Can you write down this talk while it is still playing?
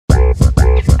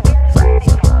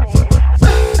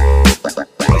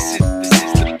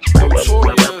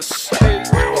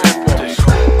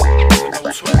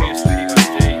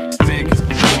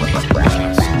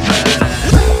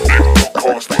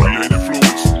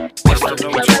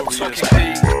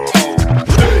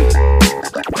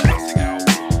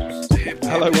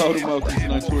Hello world and welcome to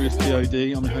Notorious POD.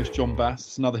 I'm your host John Bass.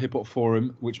 It's another hip hop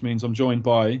forum, which means I'm joined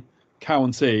by Cal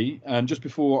and T. And just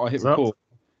before I hit record,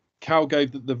 Cal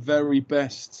gave the very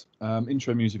best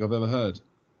intro music I've ever heard,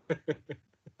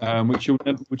 which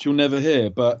you'll never hear.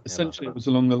 But essentially, it was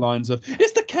along the lines of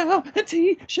 "It's the Cal and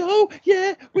T show,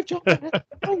 yeah, with John Bass."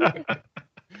 Oh, yeah.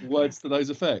 Words to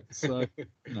those effects. So,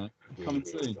 come and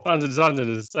see. Sounded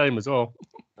the same as well.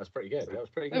 That's pretty good. That was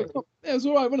pretty good. It was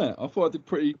all right, wasn't it? I thought I did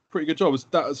pretty good job.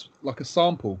 That was like a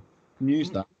sample. You can use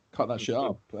that, cut that shit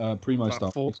up, primo Like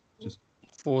stuff. Just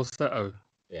falsetto.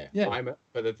 Yeah.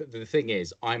 But the thing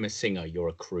is, I'm a singer. You're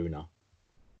a crooner.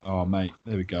 Oh, mate,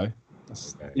 there we go.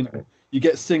 That's, you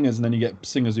get singers, and then you get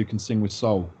singers who can sing with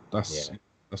soul. That's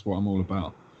what I'm all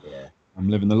about. Yeah. I'm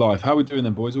living the life. How we doing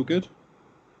then, boys? All good?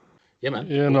 Yeah, man.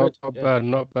 Yeah,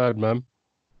 not bad, man.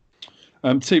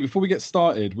 T, before we get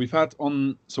started, we've had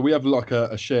on, so we have like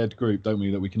a shared group, don't we,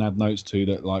 that we can add notes to,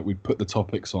 that like we put the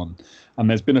topics on, and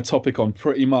there's been a topic on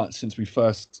pretty much since we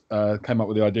first came up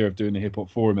with the idea of doing the hip hop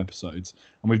forum episodes,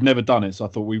 and we've never done it, so I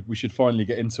thought we should finally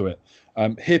get into it.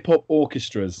 Hip hop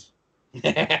orchestras.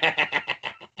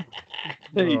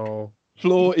 No.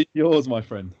 Floor is yours, my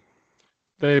friend.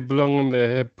 They belong in the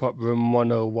hip hop room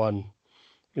 101.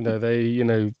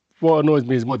 What annoys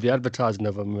me is more the advertising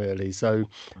of them, really. So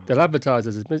they'll advertise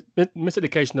as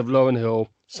miseducation of Lauryn Hill,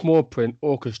 small print,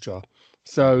 orchestra.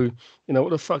 So, what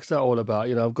the fuck's that all about?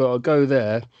 I've got to go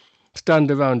there,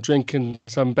 stand around drinking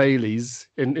some Baileys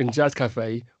in Jazz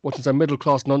Cafe, watching some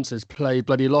middle-class nonsense play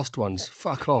bloody Lost Ones.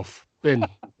 Fuck off. Bin.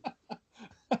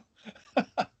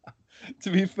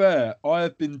 To be fair, I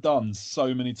have been done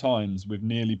so many times with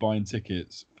nearly buying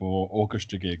tickets for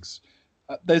orchestra gigs.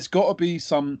 There's got to be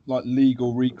some like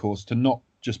legal recourse to not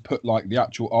just put like the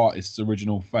actual artist's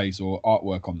original face or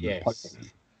artwork on the poster.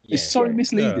 It's so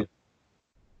misleading.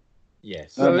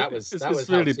 Yes, that was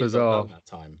really bizarre. That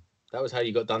time. That was how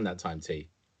you got done that time, T.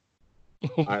 I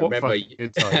What remember. fucking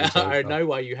time is I that? know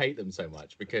why you hate them so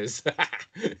much, because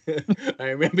I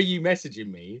remember you messaging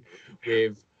me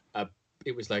with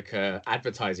it was like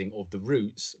advertising of the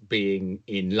Roots being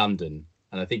in London.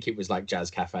 And I think it was like Jazz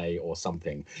Cafe or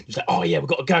something. He's like, oh yeah, we've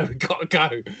got to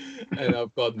go. And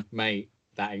I've gone, mate,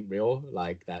 that ain't real.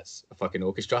 Like, that's a fucking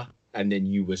orchestra. And then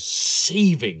you were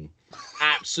seething,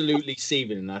 absolutely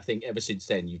seething. And I think ever since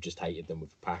then, you've just hated them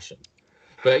with passion.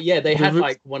 But yeah, they had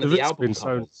like one of the album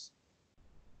covers.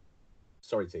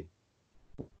 Sorry, T.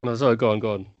 No, sorry, go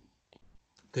on.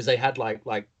 Because they had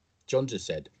like John just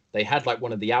said, they had like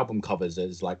one of the album covers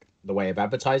as like the way of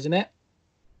advertising it.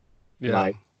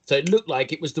 Yeah. So it looked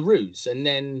like it was the Roots, and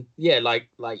then like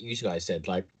you guys said,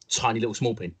 like tiny little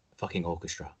small print, fucking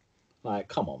orchestra. Like,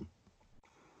 come on.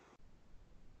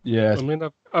 Yeah. I mean,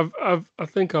 I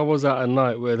think I was at a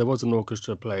night where there was an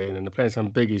orchestra playing, and they're playing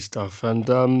some Biggie stuff, and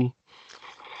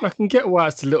I can get why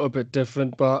it's a little bit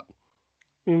different, but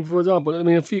for example,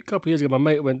 a couple of years ago, my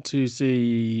mate went to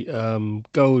see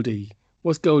Goldie.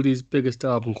 What's Goldie's biggest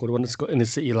album called? The one that's got Inner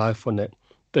City Life on it.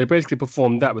 They basically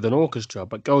performed that with an orchestra,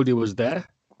 but Goldie was there.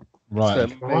 Right.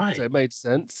 So it made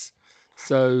sense.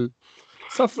 So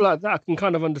stuff like that I can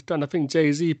kind of understand. I think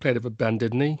Jay-Z played with a band,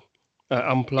 didn't he?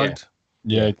 Unplugged.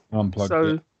 Yeah, Unplugged.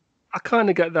 So I kind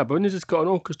of get that. But when you just got an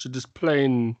orchestra just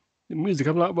playing the music,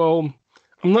 I'm like, well,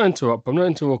 I'm not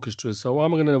into orchestras. So why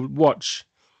am I going to watch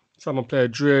someone play a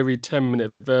dreary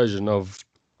 10-minute version of,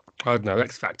 I don't know,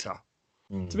 X Factor?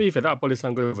 To be fair, that probably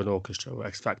sound good with an orchestra or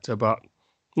X Factor, but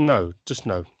no, just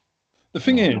no. The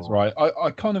thing is, right,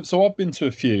 I kind of, so I've been to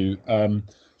a few.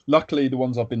 Luckily, the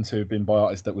ones I've been to have been by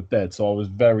artists that were dead, so I was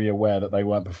very aware that they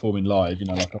weren't performing live.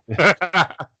 Like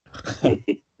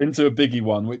been to a Biggie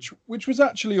one, which was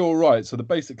actually all right. So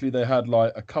basically they had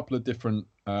like a couple of different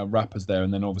rappers there,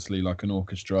 and then obviously like an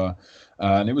orchestra,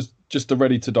 and it was just a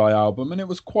Ready to Die album, and it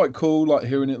was quite cool, like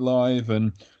hearing it live.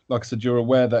 And like I said, you're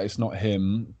aware that it's not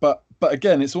him, but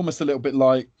again, it's almost a little bit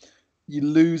like, you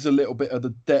lose a little bit of the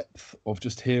depth of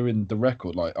just hearing the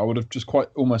record. Like I would have just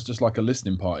almost just like a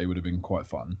listening party would have been quite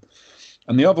fun.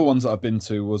 And the other ones that I've been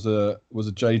to was a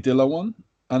Jay Dilla one,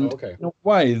 and in a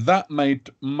way that made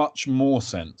much more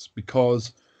sense,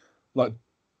 because like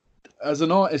as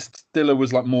an artist, Dilla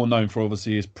was like more known for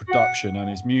obviously his production and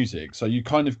his music, so you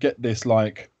kind of get this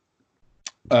like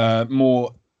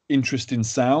more interesting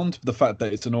sound, the fact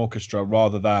that it's an orchestra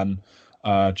rather than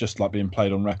just like being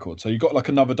played on record. So you got like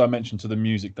another dimension to the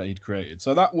music that he'd created.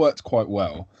 So that worked quite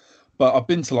well. But I've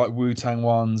been to like Wu-Tang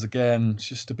ones, again, it's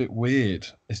just a bit weird.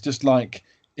 It's just like,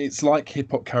 it's like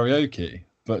hip hop karaoke,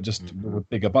 but just with a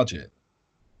bigger budget.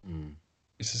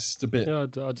 It's just a bit. Yeah,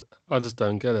 I just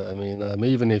don't get it. I mean,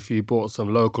 even if you brought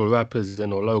some local rappers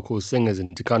in or local singers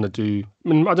in to kind of do, I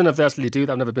mean, I don't know if they actually do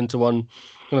that. I've never been to one. I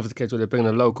don't know if it's the case where they bring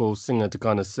in a local singer to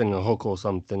kind of sing a hook or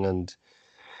something, and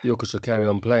the orchestra carry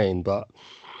on playing. But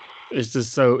it's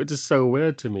just so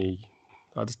weird to me.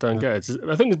 I just don't get it.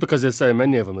 I think it's because there's so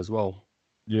many of them as well.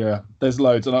 Yeah, there's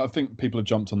loads, and I think people have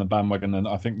jumped on the bandwagon, and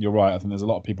I think you're right. I think there's a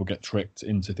lot of people get tricked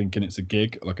into thinking it's a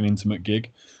gig, like an intimate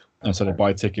gig, and so they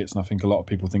buy tickets. And I think a lot of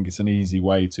people think it's an easy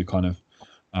way to kind of,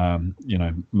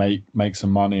 make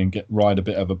some money and ride a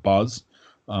bit of a buzz.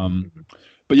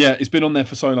 But yeah, it's been on there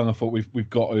for so long. I thought we've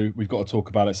got to talk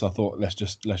about it. So I thought let's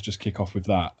just kick off with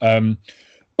that.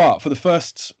 But for the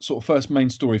first main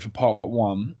story for part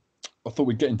one, I thought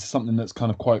we'd get into something that's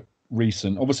kind of quite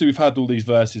recent. Obviously, we've had all these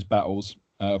versus battles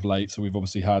of late. So we've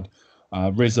obviously had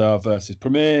RZA versus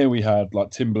Premier. We had like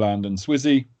Timbaland and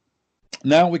Swizzy.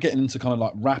 Now we're getting into kind of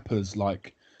like rappers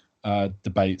like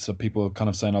debates. So people are kind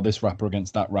of saying, "Oh, this rapper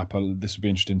against that rapper. This would be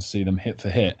interesting to see them hit for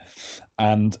hit."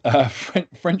 And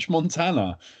French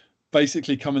Montana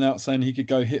basically coming out saying he could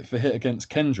go hit for hit against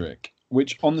Kendrick,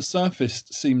 which on the surface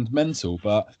seemed mental,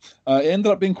 but it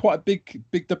ended up being quite a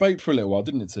big debate for a little while,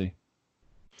 didn't it, T?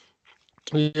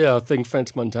 Yeah, I think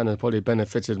French Montana probably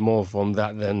benefited more from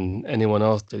that than anyone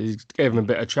else did. He gave him a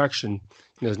bit of traction.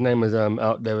 His name was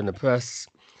out there in the press.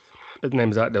 His name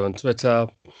was out there on Twitter.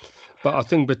 But I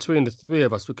think between the three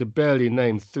of us, we could barely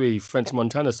name 3 French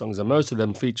Montana songs, and most of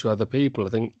them feature other people. I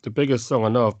think the biggest song I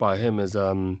know of by him is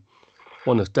one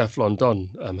of Deflon Don,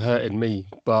 "Hurting Me."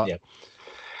 But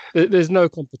Yeah. there's no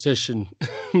competition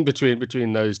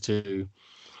between those two,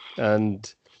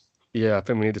 and yeah, I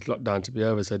think we need this lockdown to be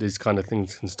over so these kind of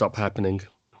things can stop happening.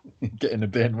 Get in the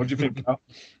bin. What do you think, Cal?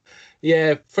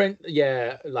 Yeah,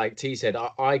 like T said,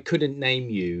 I couldn't name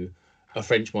you a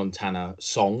French Montana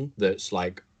song that's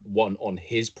like one on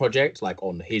his project, like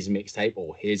on his mixtape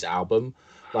or his album.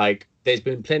 Like there's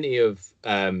been plenty of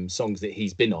songs that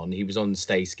he's been on. He was on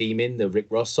Stay Scheming, the Rick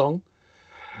Ross song.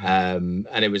 And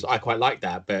I quite like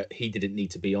that, but he didn't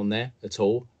need to be on there at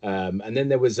all. And then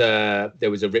there was a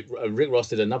Rick Ross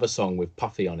did another song with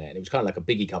Puffy on it, and it was kind of like a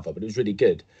Biggie cover, but it was really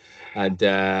good.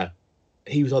 And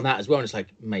he was on that as well. And it's like,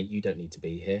 mate, you don't need to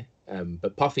be here.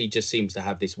 But Puffy just seems to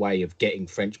have this way of getting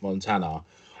French Montana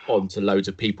onto loads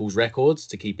of people's records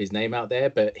to keep his name out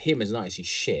there. But him as an artist, he's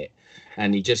shit,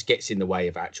 and he just gets in the way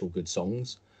of actual good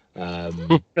songs.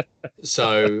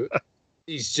 So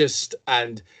he's just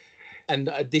and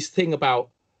this thing about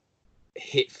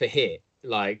hit for hit,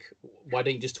 like, why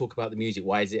don't you just talk about the music?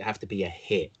 Why does it have to be a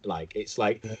hit? Like, it's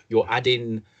like you're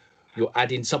adding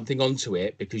something onto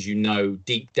it because you know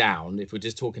deep down, if we're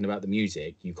just talking about the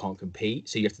music, you can't compete.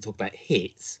 So you have to talk about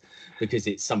hits because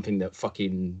it's something that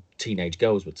fucking teenage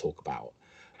girls would talk about.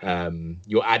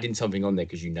 You're adding something on there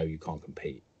because you know you can't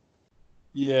compete.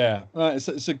 Yeah,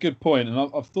 it's a good point, and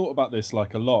I've thought about this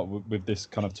like a lot with this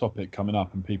kind of topic coming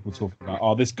up, and people talking about,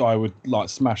 oh, this guy would like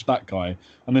smash that guy,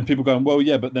 and then people going, well,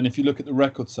 yeah, but then if you look at the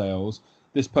record sales,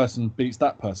 this person beats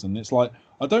that person. It's like,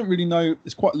 I don't really know.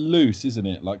 It's quite loose, isn't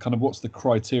it? Like, kind of, what's the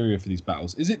criteria for these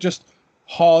battles? Is it just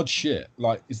hard shit?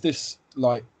 Like, is this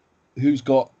like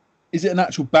is it an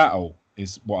actual battle?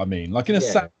 Is what I mean. Like in a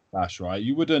sack bash, right?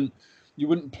 You wouldn't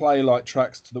play like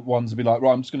tracks to the ones and be like,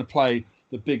 right, I'm just going to play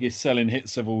the biggest selling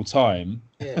hits of all time.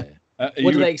 Yeah.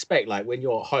 What do they expect? Like when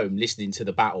you're at home listening to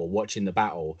the battle, watching the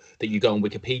battle, that you go on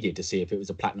Wikipedia to see if it was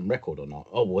a platinum record or not?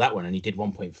 Oh, well, that one only did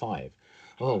 1.5.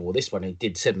 Oh, well, this one only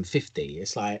did 750.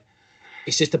 It's like,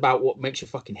 it's just about what makes your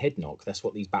fucking head knock. That's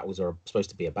what these battles are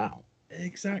supposed to be about.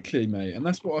 Exactly, mate. And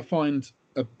that's what I find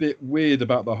a bit weird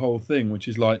about the whole thing, which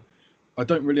is like, I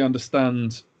don't really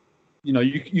understand. You know,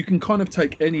 you can kind of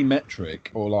take any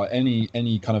metric or like any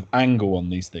kind of angle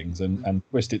on these things and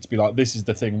twist it to be like, this is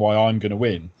the thing why I'm going to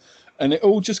win. And it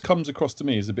all just comes across to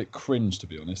me as a bit cringe, to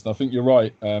be honest. I think you're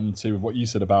right, too, with what you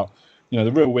said about, you know,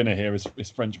 the real winner here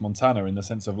is French Montana, in the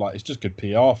sense of like, it's just good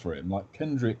PR for him. Like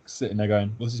Kendrick's sitting there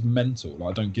going, well, this is mental. Like,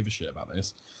 I don't give a shit about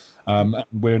this.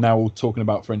 We're now all talking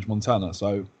about French Montana.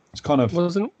 So it's kind of...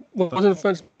 Wasn't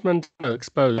French Montana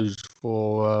exposed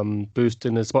for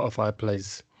boosting the Spotify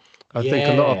plays? I think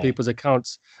a lot of people's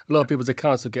accounts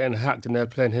are getting hacked and they're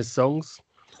playing his songs.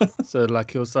 So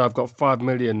like he'll say, I've got 5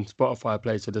 million Spotify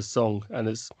plays for this song, and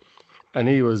he's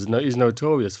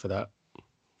notorious for that.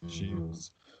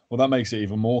 Jeez. Well, that makes it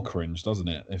even more cringe, doesn't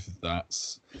it? If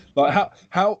that's like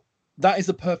how that is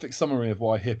a perfect summary of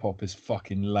why hip hop is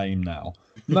fucking lame now.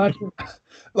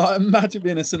 Imagine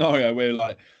being a scenario where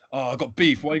like, oh, I got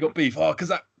beef. Why you got beef? Oh,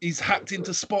 because he's hacked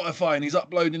into Spotify and he's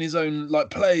uploading his own like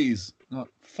plays. Like,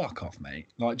 fuck off, mate.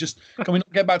 Like, just can we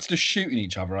not get back to just shooting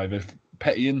each other over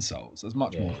petty insults? There's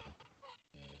much more.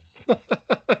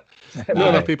 Not No.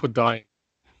 enough people dying.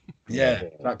 Yeah,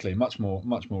 exactly. Much more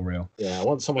real. Yeah, I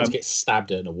want someone to get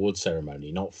stabbed at an award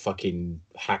ceremony, not fucking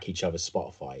hack each other's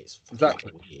Spotify. It's fucking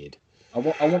Exactly. weird. I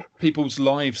want people's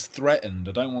lives threatened.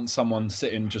 I don't want someone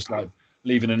sitting just like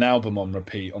leaving an album on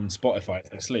repeat on Spotify as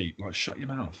they sleep. Like, shut your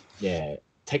mouth. Yeah,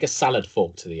 take a salad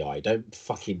fork to the eye. Don't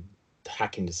fucking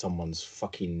hack into someone's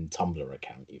fucking Tumblr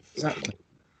account. You Exactly.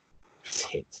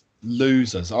 tit.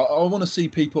 Losers. I want to see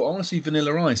people. I want to see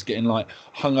Vanilla Ice getting like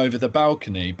hung over the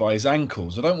balcony by his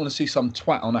ankles. I don't want to see some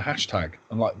twat on a hashtag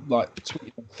and like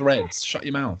tweeting on threads. Shut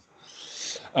your mouth.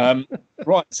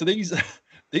 Right. So these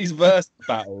verse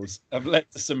battles have led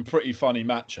to some pretty funny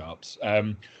matchups.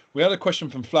 We had a question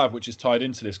from Flav, which is tied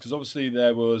into this because obviously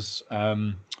there was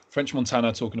French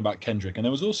Montana talking about Kendrick, and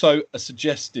there was also a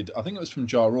suggested, I think it was from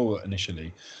Ja Rule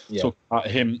initially, talking about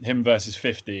him versus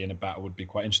 50 in a battle would be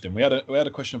quite interesting. We had a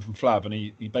question from Flav, and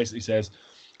he basically says,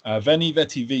 Veni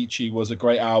Veti Vici was a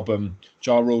great album.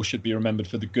 Ja Rule should be remembered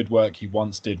for the good work he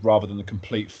once did rather than the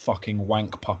complete fucking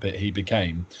wank puppet he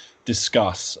became.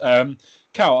 Discuss.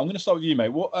 Cal, I'm going to start with you, mate.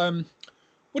 What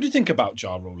do you think about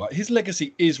Ja Rule? Like, his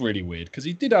legacy is really weird because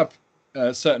he did have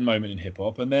a certain moment in hip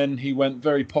hop, and then he went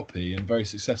very poppy and very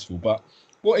successful. But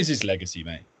what is his legacy,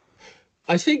 mate?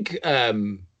 I think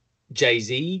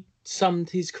Jay-Z summed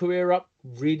his career up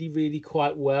really, really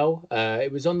quite well. It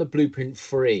was on the Blueprint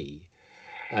 3.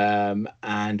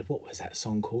 And what was that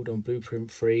song called on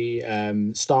Blueprint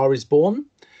 3? Star is Born.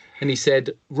 And he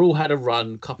said, Rule had a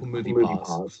run, couple movie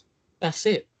parts. That's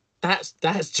it. That's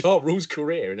Ja Rule's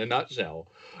career in a nutshell.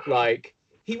 Like,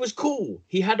 he was cool.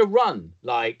 He had a run.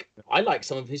 Like, I liked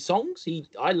some of his songs.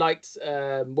 I liked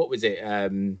what was it?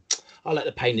 I like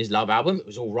the Pain Is Love album. It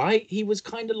was all right. He was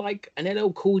kind of like an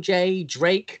LL Cool J,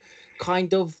 Drake,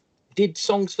 kind of did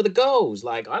songs for the girls.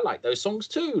 Like, I like those songs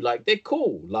too. Like, they're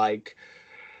cool. Like,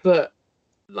 but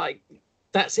like,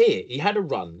 that's it. He had a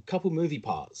run, couple movie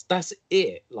parts. That's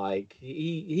it. Like,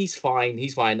 he's fine.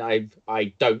 He's fine.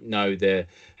 I don't know the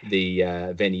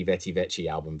Veni Veti Veci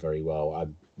album very well.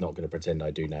 I'm not going to pretend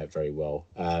I do know it very well.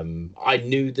 I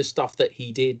knew the stuff that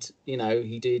he did. You know,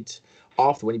 he did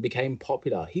after when he became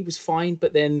popular. He was fine,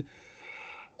 but then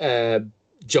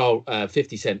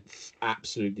 50 Cent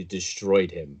absolutely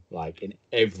destroyed him. Like, in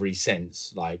every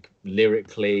sense. Like,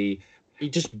 lyrically, he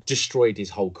just destroyed his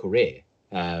whole career.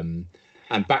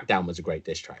 And Back Down was a great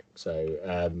diss track.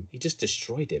 So he just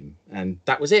destroyed him. And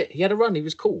that was it. He had a run. He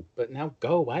was cool. But now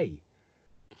go away.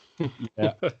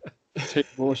 Yeah.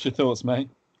 What's your thoughts, mate?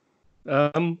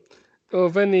 Well,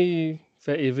 Veni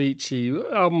Veti Vici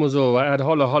album was all right. It had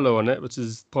Holla Holla on it, which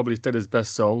is probably still his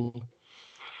best song.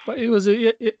 But it was,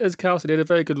 as Cal said, he had a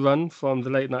very good run from the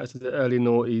late 90s to the early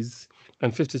noughties.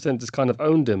 And 50 Cent just kind of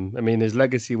owned him. I mean, his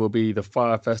legacy will be the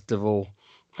Fire Festival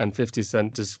and 50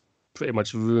 Cent just pretty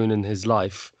much ruining his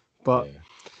life. But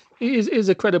he is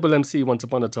a credible MC once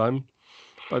upon a time.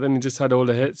 But then he just had all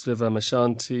the hits with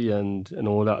Ashanti and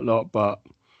all that lot. But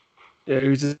yeah, it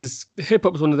was just, hip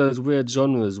hop is one of those weird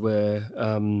genres where we're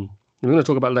going to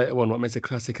talk about later on what makes a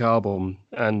classic album.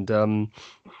 And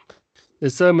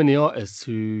there's so many artists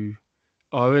who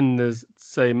are in the,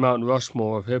 say, Mount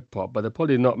Rushmore of hip hop, but they've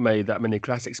probably not made that many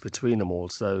classics between them all.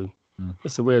 So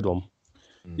it's a weird one.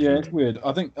 Yeah, it's weird.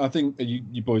 I think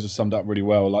you boys have summed up really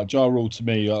well. Like, Ja Rule, to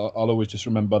me, I'll always just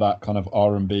remember that kind of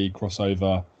R&B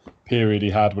crossover period he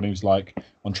had when he was like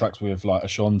on tracks with like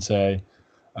Ashanti,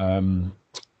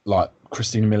 like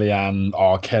Christina Milian,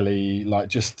 R. Kelly, like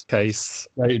just Case.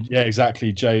 Yeah,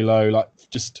 exactly. J-Lo, like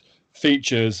just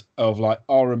features of like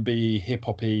R&B,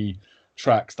 hip-hoppy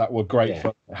tracks that were great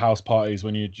for house parties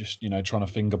when you're just, trying to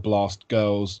finger blast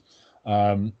girls.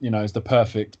 It's the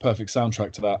perfect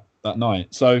soundtrack to that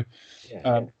night. So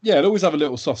it always have a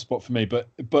little soft spot for me. But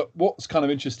what's kind of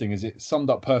interesting is it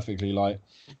summed up perfectly. Like,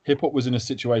 hip hop was in a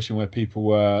situation where people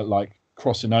were like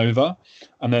crossing over,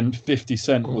 and then 50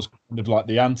 Cent was kind of like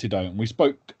the antidote. And we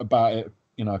spoke about it,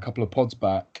 a couple of pods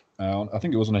back. I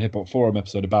think it was on a Hip Hop Forum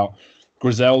episode about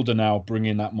Griselda now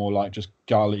bringing that more like just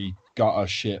gully gutter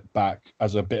shit back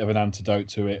as a bit of an antidote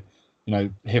to it.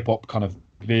 Hip hop kind of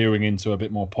veering into a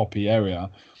bit more poppy area.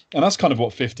 And that's kind of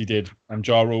what 50 did. And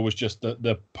Ja Rule was just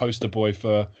the poster boy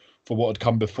for what had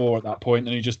come before at that point.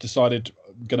 And he just decided,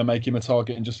 going to make him a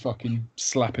target and just fucking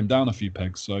slap him down a few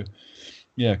pegs. So,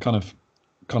 yeah, kind of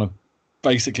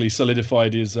basically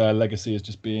solidified his legacy as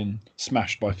just being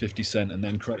smashed by 50 Cent and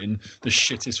then creating the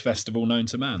shittest festival known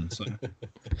to man. So,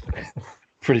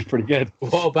 pretty good.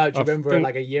 What about, do you remember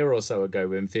like a year or so ago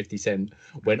when 50 Cent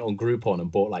went on Groupon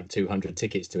and bought like 200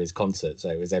 tickets to his concert, so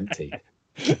it was empty?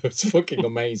 It was fucking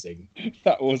amazing.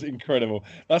 That was incredible.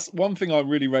 That's one thing I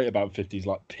really rate about 50's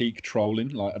like peak trolling.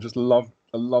 Like, I just love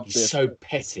I love He's this. so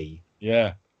petty.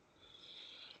 Yeah.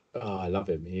 Oh, I love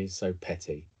him. He's so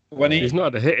petty. He's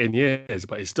not had a hit in years,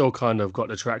 but he's still kind of got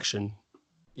the traction.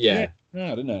 Yeah.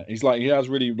 Yeah, didn't it? He's like, he has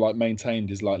really like maintained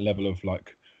his like level of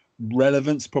like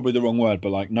relevance, probably the wrong word, but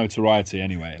like notoriety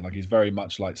anyway. Like he's very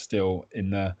much like still in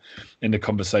the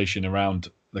conversation around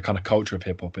the kind of culture of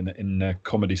hip hop in the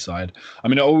comedy side. I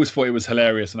mean, I always thought it was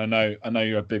hilarious, and I know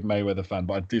you're a big Mayweather fan,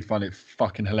 but I did find it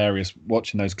fucking hilarious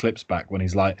watching those clips back when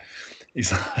he's like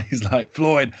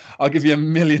Floyd, I'll give you $1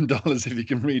 million if you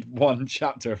can read one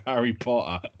chapter of Harry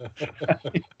Potter.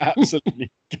 He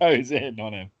absolutely goes in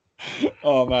on him.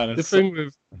 Oh man, The thing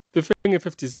with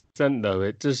 50 Cent though,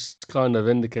 it just kind of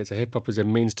indicates that hip hop is a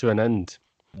means to an end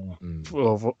for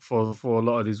a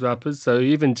lot of these rappers. So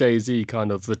even Jay-Z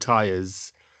kind of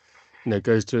retires,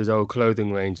 goes to his old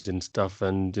clothing range and stuff,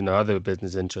 and other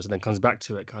business interests, and then comes back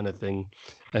to it, kind of thing.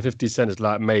 And 50 Cent has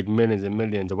like made millions and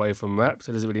millions away from rap,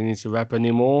 so doesn't really need to rap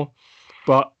anymore.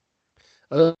 But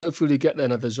I don't really get that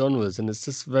in other genres, and it's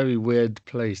just a very weird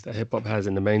place that hip hop has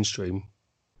in the mainstream.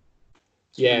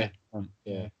 Yeah,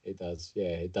 it does. Yeah,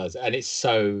 it does, and it's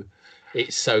so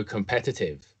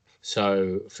competitive.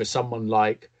 So for someone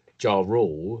like Ja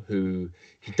Rule, who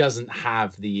he doesn't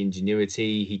have the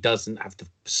ingenuity, he doesn't have the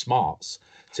smarts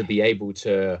to be able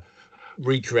to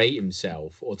recreate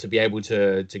himself, or to be able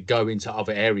to go into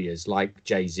other areas like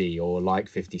Jay-Z or like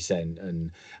 50 Cent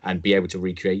and be able to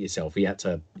recreate yourself. He had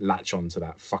to latch on to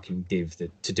that fucking div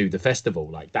to do the festival.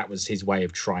 Like that was his way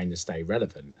of trying to stay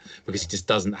relevant, because he just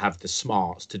doesn't have the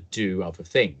smarts to do other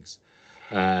things.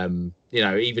 Even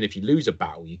if you lose a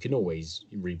battle, you can always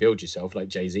rebuild yourself. Like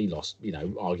Jay-Z lost,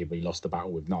 arguably lost the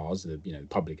battle with Nas. The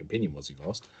public opinion was he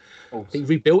lost. He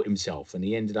rebuilt himself, and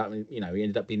he ended up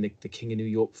being the king of New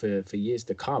York for years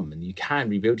to come. And you can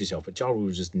rebuild yourself, but Ja Rule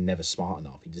was just never smart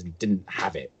enough. He just didn't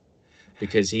have it,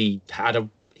 because he had a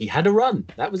run.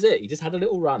 That was it. He just had a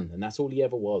little run, and that's all he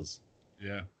ever was.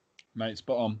 Yeah, mate,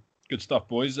 spot on. Good stuff,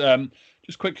 boys.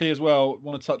 Just quickly as well,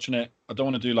 want to touch on it. I don't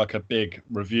want to do like a big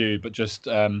review, but just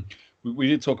we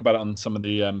did talk about it on some of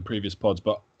the previous pods.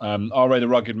 But R.A. the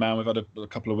Rugged Man, we've had a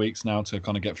couple of weeks now to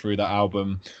kind of get through that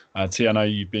album. T, I know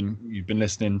you've been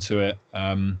listening to it.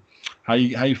 How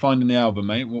you finding the album,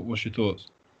 mate? What's your thoughts?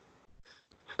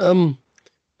 I think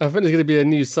there's going to be a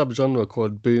new subgenre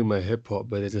called boomer hip hop,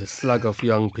 where there's a slug of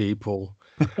young people,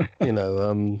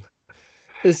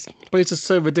 But he's just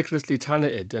so ridiculously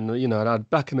talented, and and I'd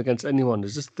back him against anyone.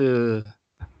 It's just the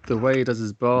way he does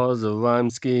his bars, the rhyme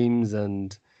schemes,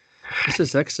 and it's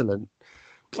just excellent.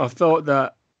 I felt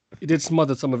that he did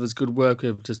smother some of his good work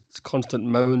with just constant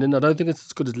moaning. I don't think it's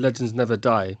as good as Legends Never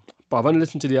Die, but I've only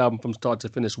listened to the album from start to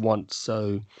finish once,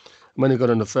 so I'm only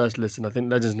got on the first listen. I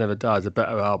think Legends Never Die is a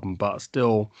better album, but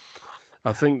still,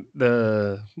 I think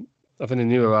the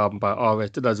newer album by R.A.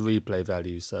 still has replay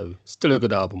value, so still a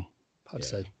good album, I'd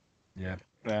say. Yeah.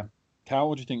 Cal,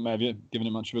 what do you think? Maybe have you given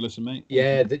it much of a listen, mate?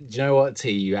 Yeah, do you know what,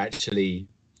 T? You actually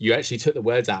took the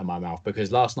words out of my mouth,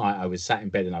 because last night I was sat in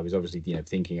bed and I was obviously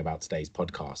thinking about today's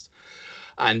podcast,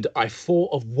 and I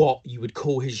thought of what you would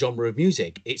call his genre of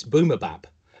music. It's boomer bap.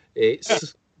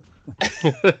 It's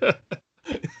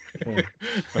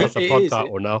That's a pod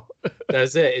title now.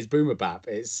 That's it. It's boomer bap.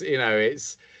 It's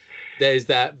there's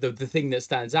that the thing that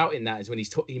stands out in that is when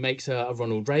he makes a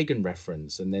Ronald Reagan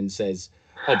reference and then says,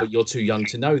 "Oh, but you're too young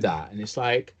to know that." And it's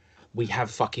like, we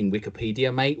have fucking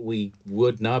Wikipedia, mate. We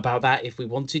would know about that if we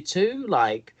wanted to.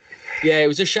 Like, yeah, it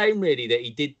was a shame really that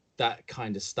he did that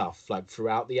kind of stuff like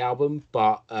throughout the album.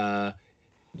 But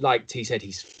like T said,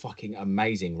 he's fucking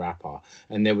amazing rapper.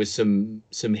 And there was some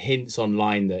hints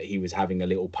online that he was having a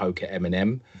little poke at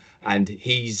Eminem, and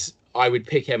I would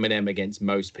pick Eminem against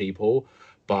most people,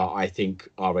 but I think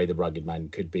R.A. the Rugged Man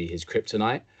could be his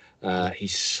kryptonite.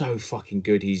 He's so fucking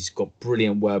good. He's got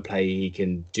brilliant wordplay. He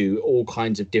can do all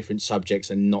kinds of different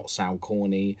subjects and not sound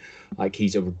corny. Like,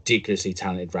 he's a ridiculously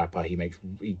talented rapper.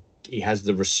 He has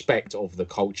the respect of the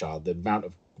culture. The amount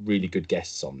of really good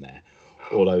guests on there.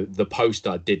 Although the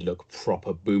poster did look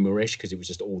proper boomerish, because it was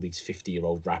just all these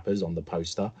 50-year-old rappers on the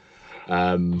poster.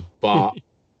 But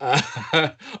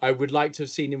I would like to have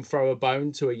seen him throw a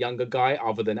bone to a younger guy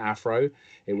other than Afro.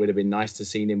 It would have been nice to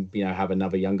see him, have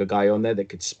another younger guy on there that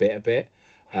could spit a bit.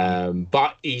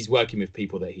 But he's working with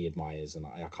people that he admires, and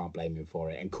I can't blame him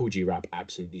for it. And Cool G Rap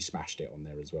absolutely smashed it on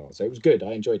there as well. So it was good.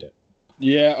 I enjoyed it.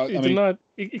 Yeah,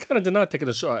 he kind of denied taking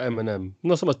a shot at Eminem.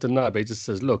 Not so much denied, but he just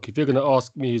says, "Look, if you're going to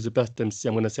ask me who's the best MC,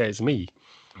 I'm going to say it's me."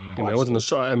 It wasn't a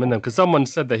shot at Eminem, because someone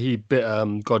said that he bit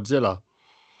Godzilla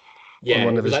on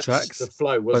one of his tracks. The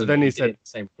flow wasn't. But then he said the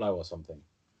same flow or something.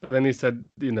 Then he said,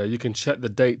 you can check the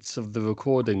dates of the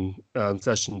recording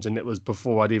sessions, and it was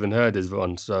before I'd even heard his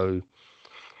one. So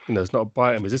it's not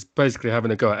biting. It's just basically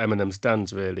having a go at Eminem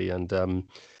stands, really. And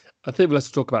I think we'll have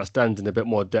to talk about stands in a bit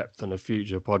more depth on a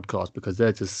future podcast because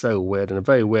they're just so weird and a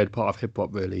very weird part of hip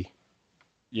hop, really.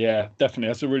 Yeah, definitely.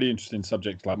 That's a really interesting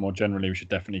subject. Like more generally, we should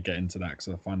definitely get into that because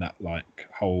I find that like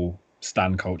whole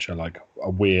stan culture like a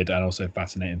weird and also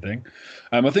fascinating thing.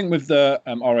 I think with the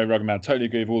R.A. Ruggedman, I totally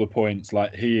agree with all the points.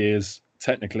 Like he is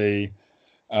technically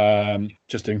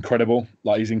just incredible.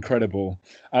 Like he's incredible.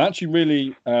 And actually,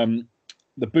 really,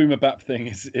 the boomer bap thing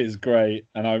is great.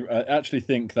 And I actually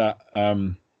think that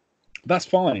that's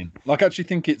fine. Like, I actually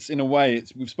think it's in a way,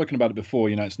 we've spoken about it before.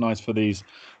 It's nice for these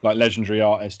like legendary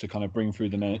artists to kind of bring through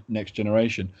the next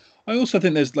generation. I also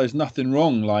think there's nothing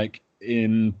wrong like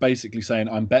in basically saying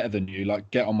I'm better than you,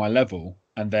 like get on my level,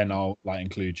 and then I'll like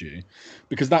include you,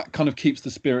 because that kind of keeps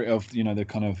the spirit of the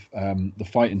kind of the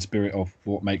fighting spirit of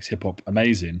what makes hip hop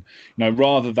amazing.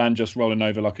 Rather than just rolling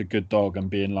over like a good dog and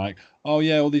being like, oh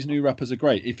yeah, all these new rappers are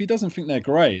great. If he doesn't think they're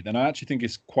great, then I actually think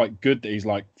it's quite good that he's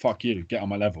like, fuck you, get on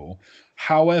my level.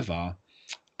 However,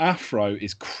 Afro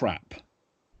is crap.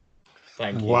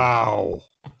 Thank you. Wow.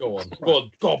 Go on,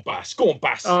 Bass. Go on,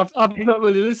 Bass. I've not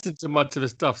really listened to much of the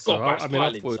stuff, so Go on, Bass, I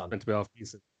thought it was meant to be half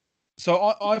decent.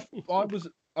 So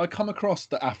I come across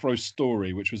the Afro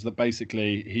story, which was that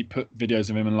basically he put videos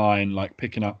of him online, like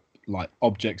picking up like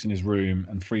objects in his room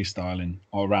and freestyling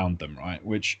around them, right?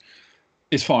 Which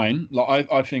is fine.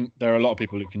 Like I think there are a lot of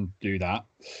people who can do that.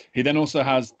 He then also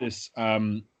has this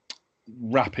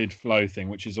rapid flow thing,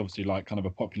 which is obviously like kind of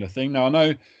a popular thing. Now I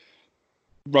know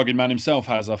Rugged Man himself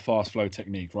has a fast flow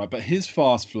technique, right? But his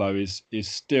fast flow is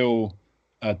still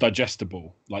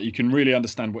digestible. Like you can really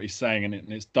understand what he's saying, and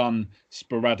it's done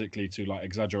sporadically to like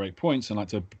exaggerate points and like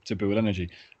to build energy.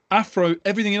 Afro,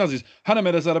 everything he does is I don't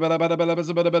know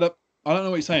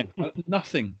what he's saying.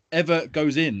 Nothing ever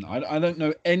goes in. I don't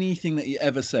know anything that he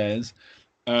ever says.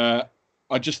 I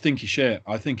just think he's shit.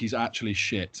 I think he's actually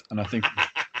shit, and I think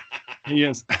he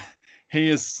is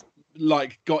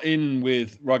like got in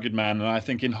with Rugged Man, and I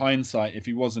think in hindsight, if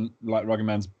he wasn't like Rugged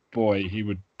Man's boy, he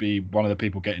would be one of the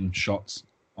people getting shots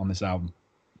on this album.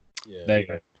 Yeah, there you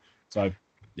go. So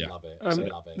yeah, love it.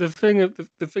 Love it. The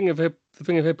thing of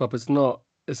hip hop, it's not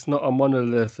a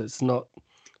monolith. It's not. I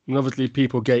mean, obviously,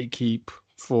 people gatekeep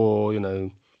for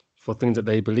for things that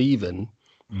they believe in,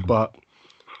 but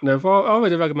if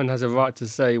already Rugged Man has a right to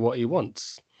say what he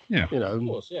wants. Yeah, of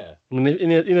course, yeah. I mean,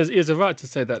 he has a right to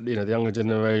say that the younger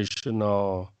generation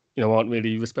are aren't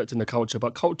really respecting the culture,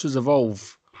 but cultures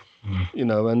evolve,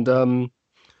 and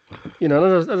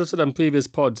as I said on previous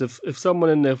pods, if someone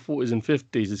in their 40s and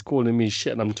 50s is calling me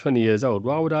shit and I'm 20 years old,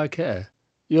 why would I care?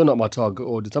 You're not my target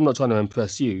audience. I'm not trying to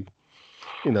impress you.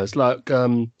 It's like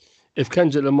if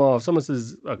Kendrick Lamar, if someone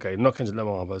says, okay, not Kendrick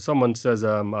Lamar, but someone says,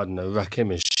 I don't know,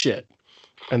 Rakim is shit,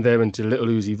 and they're into Little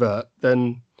Uzi Vert,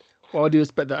 then why do you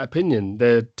expect that opinion?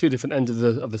 They're two different ends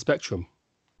of the spectrum.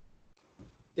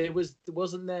 There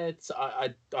wasn't there.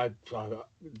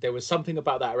 There was something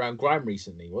about that around grime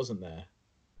recently, wasn't there?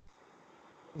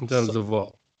 In terms of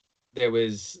what? They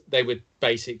would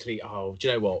basically. Oh, do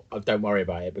you know what? Don't worry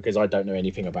about it because I don't know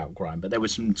anything about grime. But there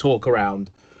was some talk around.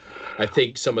 I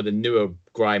think some of the newer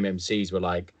grime MCs were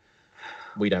like,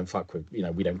 "We don't fuck with.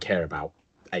 We don't care about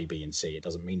A, B, and C. It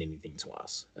doesn't mean anything to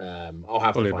us." I'll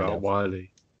have to find out.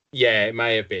 Wiley. Yeah, it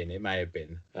may have been.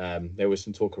 There was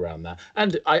some talk around that,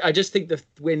 and I just think that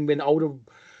when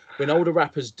older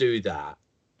rappers do that,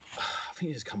 I think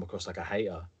you just come across like a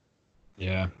hater.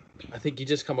 Yeah, I think you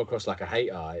just come across like a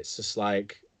hater. It's just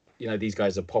like these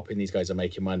guys are popping, these guys are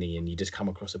making money, and you just come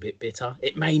across a bit bitter.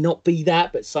 It may not be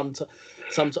that, but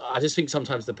sometimes I just think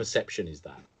sometimes the perception is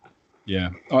that.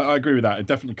 Yeah, I agree with that. It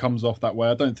definitely comes off that way.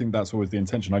 I don't think that's always the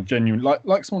intention. I genuinely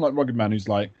like someone like Rugged Man who's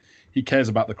like he cares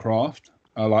about the craft.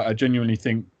 I genuinely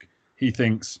think he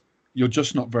thinks you're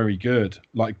just not very good.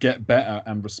 Like, get better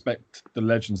and respect the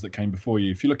legends that came before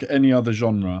you. If you look at any other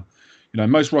genre,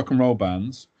 most rock and roll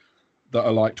bands that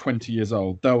are like 20 years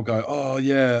old, they'll go, oh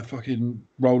yeah, fucking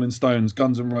Rolling Stones,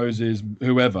 Guns N' Roses,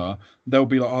 whoever. They'll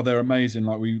be like, oh, they're amazing.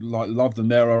 Like, we like love them.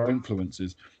 They're our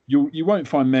influences. You won't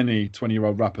find many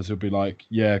 20-year-old rappers who'll be like,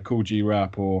 yeah, Cool G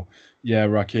Rap or yeah,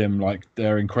 Rakim, like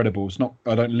they're incredible. It's not,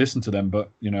 I don't listen to them, but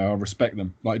I respect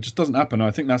them. Like, it just doesn't happen.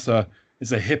 I think it's a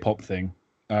hip hop thing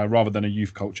rather than a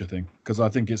youth culture thing, because I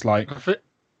think it's like,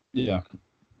 yeah.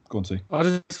 Go on, see. I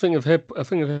just think of hip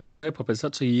hop as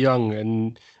such a young,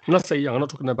 and when I say young, I'm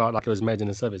not talking about like it was made in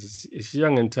the 70s. It's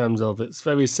young in terms of it's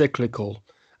very cyclical,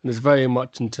 and it's very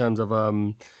much in terms of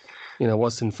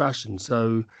what's in fashion.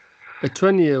 So a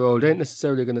 20-year-old ain't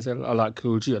necessarily going to say I like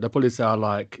Cool G. They'll probably say I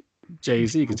like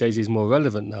Jay-Z because Jay-Z is more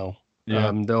relevant now.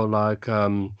 Yeah. They'll like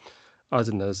I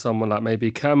don't know, someone like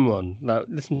maybe Cameron. Like,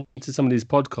 listen to some of these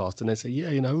podcasts, and they say, yeah,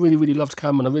 I really, really loved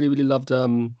Cameron. I really, really loved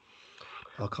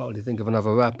I can't really think of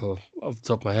another rapper off the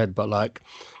top of my head, but like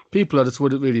people I just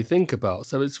wouldn't really think about.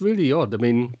 So it's really odd. I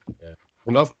mean,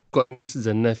 and I've got nieces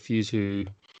and nephews who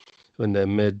are in their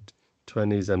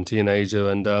mid-20s, teenager,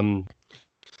 and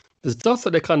the stuff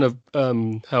that they kind of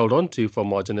held on to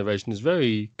from our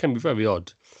generation can be very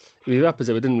odd. I mean, rappers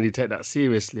that we didn't really take that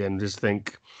seriously and just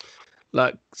think,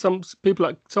 like some people,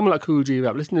 like someone like Cool G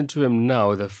Rap, listening to him now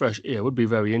with a fresh ear would be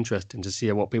very interesting to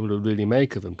see what people would really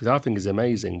make of him, because I think he's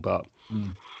amazing. But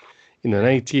an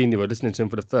 18-year-old listening to him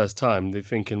for the first time, they're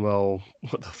thinking, well,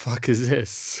 what the fuck is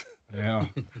this? Yeah.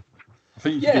 I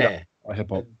think you can do that by hip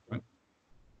hop. Right?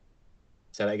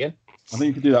 Say that again. I think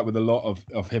you can do that with a lot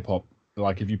of hip hop.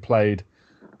 Like if you played,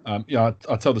 I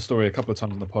tell the story a couple of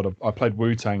times in the pod. I played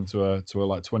Wu-Tang to a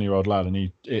like 20-year-old lad,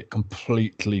 and it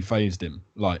completely phased him.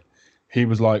 Like he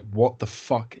was like, "What the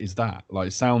fuck is that?" Like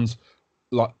it sounds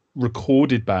like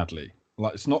recorded badly.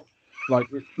 Like it's not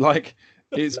like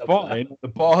it's fine. That. The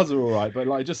bars are all right, but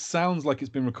like it just sounds like it's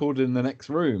been recorded in the next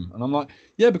room. And I'm like,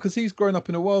 yeah, because he's grown up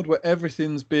in a world where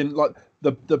everything's been like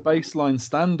the baseline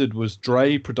standard was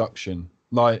Dre production,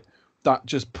 like that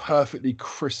just perfectly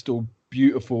crystal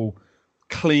beautiful,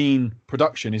 clean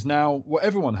production is now what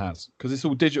everyone has because it's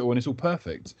all digital and it's all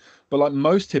perfect. But like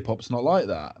most hip hop's not like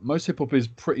that. Most hip hop is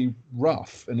pretty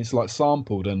rough and it's like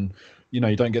sampled, and you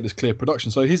don't get this clear production.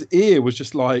 So his ear was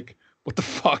just like, what the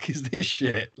fuck is this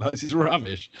shit? Like this is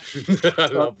rubbish. I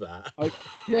love that.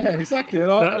 Yeah, exactly. And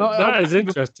that is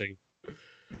interesting.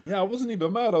 Yeah, I wasn't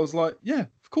even mad. I was like, yeah,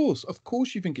 of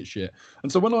course you think it's shit.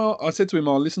 And so when I said to him,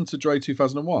 I listened to Dre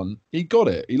 2001, he got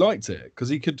it. He liked it because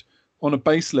he could, on a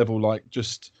base level, like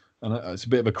just, and it's a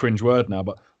bit of a cringe word now,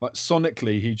 but like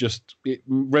sonically, it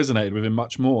resonated with him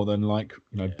much more than like,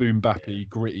 boom bappy,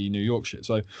 gritty New York shit.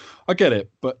 So I get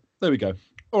it, but there we go.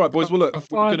 All right, boys. Well, look,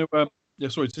 we're going to,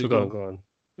 sorry, go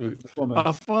on.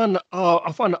 I find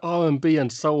R&B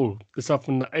and soul is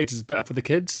something that ages better for the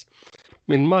kids.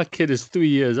 I mean, my kid is 3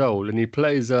 years old and he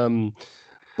plays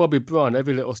Bobby Brown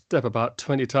every little step about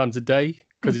 20 times a day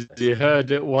because he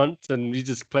heard it once and he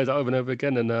just plays it over and over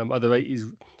again. And other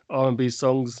 80s R&B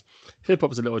songs, hip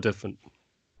hop is a little different.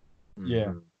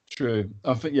 Yeah, true.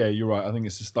 I think you're right. I think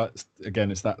it's just that, again,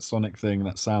 it's that sonic thing,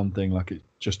 that sound thing. Like it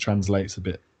just translates a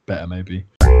bit better, maybe.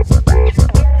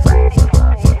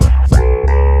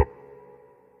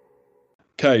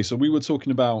 Okay, so we were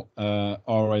talking about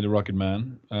R.A. the Rugged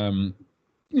Man,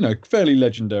 fairly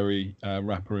legendary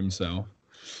rapper himself.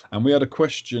 And we had a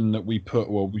question that we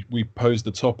posed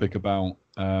the topic about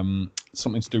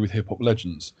something to do with hip-hop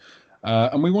legends.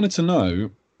 And we wanted to know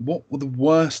what were the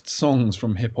worst songs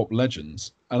from hip-hop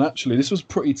legends. And actually, this was a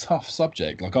pretty tough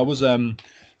subject. Like I was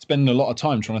spending a lot of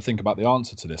time trying to think about the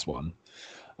answer to this one.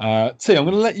 T, I'm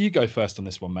going to let you go first on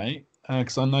this one, mate,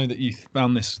 because I know that you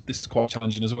found this quite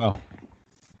challenging as well.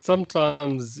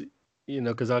 Sometimes,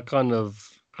 because I kind of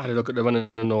had a look at the running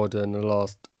order in the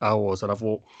last hours, and I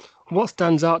thought, what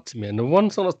stands out to me? And the one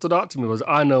song that stood out to me was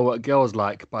 "I Know What Girls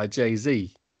Like" by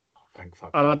Jay-Z. And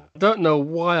I don't know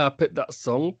why I picked that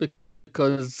song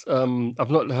because I've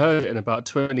not heard it in about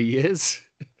 20 years.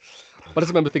 I just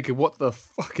remember thinking, what the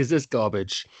fuck is this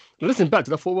garbage? And listening back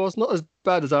to it, I thought, well, it's not as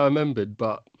bad as I remembered,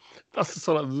 but that's the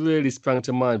song that really sprang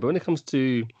to mind. But when it comes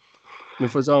to,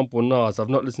 for example, Nas, I've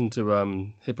not listened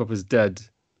to Hip Hop Is Dead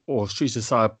or Streets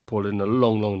Disciple in a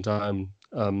long, long time.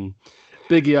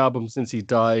 Biggie album since he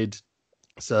died.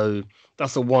 So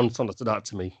that's the one song that stood out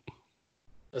to me.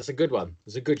 That's a good one.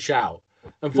 It's a good shout.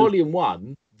 And Volume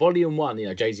 1,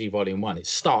 Jay-Z Volume 1, it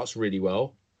starts really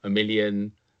well. A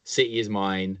Million, City Is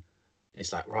Mine.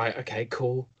 It's like, right, okay,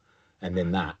 cool. And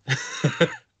then that.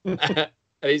 And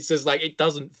it's just like, it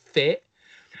doesn't fit.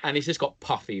 And it's just got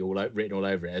Puffy written all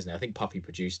over it, hasn't it? I think Puffy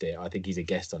produced it. I think he's a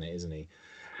guest on it, isn't he?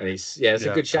 And it's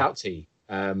a good shout, T.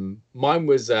 Mine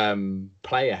was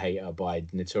Player Hater by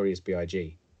Notorious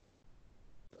B.I.G.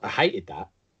 I hated that.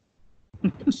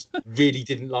 I just really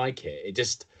didn't like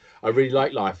it. I really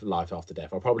like Life After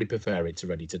Death. I probably prefer it to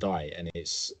Ready to Die. And I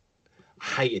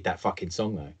hated that fucking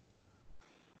song though.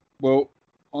 Well,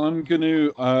 I'm going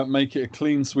to make it a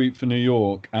clean sweep for New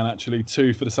York and actually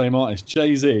 2 for the same artist.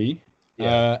 Jay-Z,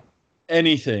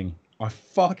 Anything. I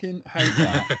fucking hate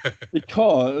that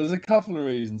because there's a couple of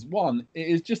reasons. One, it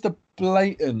is just a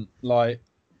blatant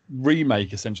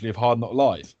remake essentially of Hard Knock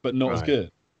Life, but not as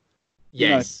good.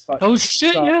 Yes.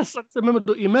 Shit! Yes, I remember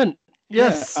what you meant.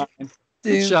 Yes.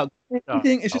 Yeah,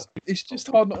 it's just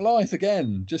Hard Knock Life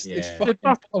again. It's fucking.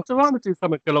 So I'm gonna do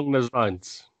something along those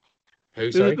lines.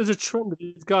 Who? Sorry? There's a trend of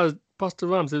these guys Busta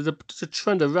Rhymes. There's a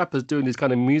trend of rappers doing these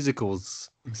kind of musicals.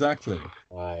 Exactly.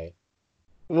 Right.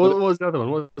 What was the other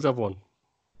one? What was the other one?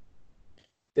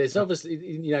 There's obviously,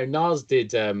 Nas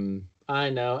did I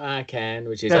Know I Can,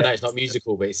 which is, I know it's not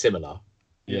musical, but it's similar.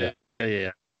 Yeah.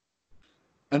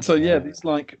 And so, it's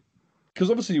like, because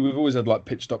obviously we've always had like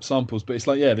pitched up samples, but it's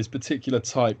like, this particular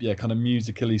type, kind of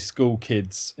musically school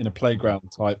kids in a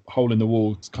playground type, hole in the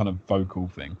wall kind of vocal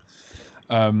thing.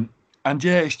 And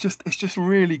it's just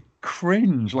really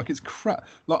cringe. Like, it's crap.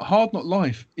 Like, Hard Knock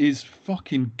Life is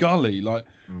fucking gully. Like,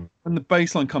 when the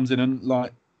bass line comes in and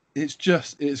like,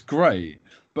 it's great.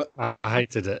 But I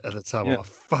hated it at the time. I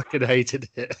fucking hated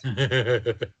it.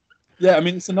 I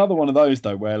mean, it's another one of those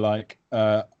though, where like,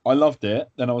 I loved it.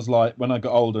 Then I was like, when I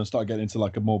got older and started getting into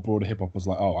like a more broader hip hop, I was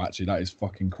like, oh, actually, that is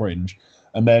fucking cringe.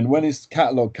 And then when his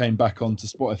catalog came back onto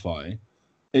Spotify,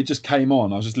 it just came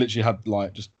on. I just literally had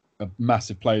like just a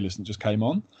massive playlist and it just came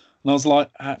on. And I was like,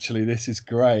 actually, this is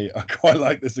great. I quite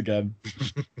like this again.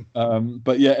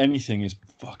 But anything is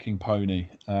fucking pony.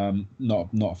 Not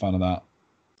a fan of that.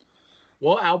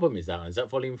 What album is that on? Is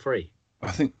that Volume 3? I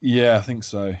think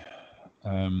so.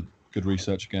 Good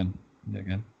research again.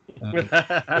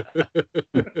 I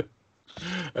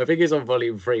think it's on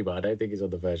Volume 3, but I don't think it's on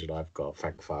the version I've got.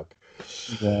 Thank fuck.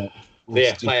 Yeah.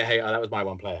 Player Hater. That was my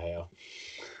one, Player Hater.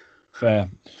 Fair.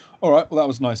 All right. Well, that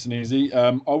was nice and easy.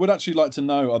 I would actually like to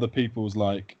know other people's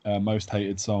like most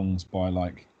hated songs by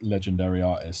like legendary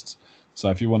artists.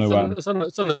 So if you want to,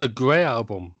 it's on a Grey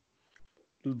album,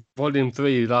 Volume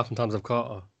 3, Laughing Times of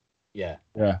Carter. Yeah.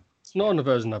 It's not on the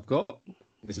version I've got.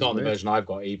 It's not on the version I've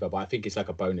got either, but I think it's like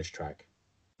a bonus track.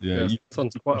 Yeah, it's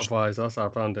on Spotify, so that's how I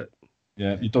found it.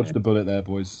 Yeah, you dodged a bullet there,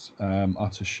 boys.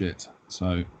 Utter shit.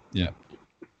 So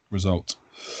result.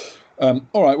 All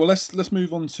right. Well, let's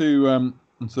move on to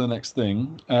the next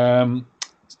thing.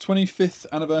 It's 25th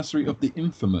anniversary of the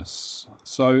Infamous.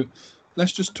 So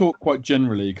let's just talk quite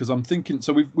generally, because I'm thinking.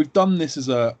 So we've done this as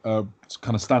a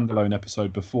kind of standalone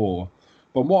episode before,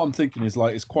 but what I'm thinking is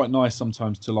like it's quite nice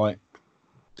sometimes to like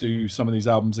do some of these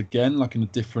albums again, like in a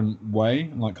different way,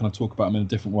 and like kind of talk about them in a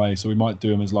different way. So we might do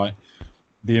them as like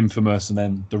the Infamous and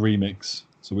then the remix.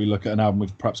 So we look at an album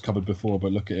we've perhaps covered before,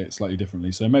 but look at it slightly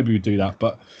differently. So maybe we do that.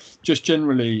 But just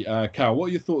generally, Cal, what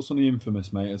are your thoughts on the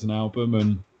Infamous, mate, as an album,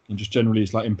 and just generally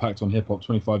its like impact on hip hop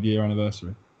 25-year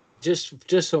anniversary? Just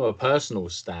from a personal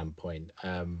standpoint,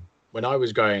 when I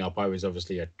was growing up, I was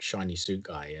obviously a shiny suit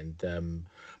guy, and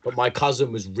but my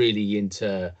cousin was really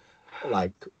into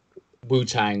like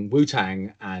Wu-Tang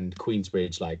and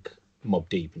Queensbridge, like Mobb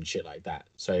Deep and shit like that.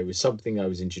 So it was something I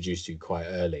was introduced to quite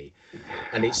early,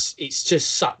 and it's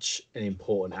just such an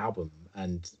important album,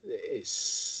 and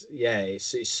it's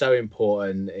so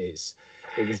important.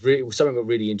 It was something that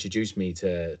really introduced me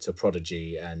to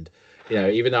Prodigy, and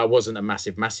even though I wasn't a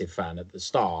massive fan at the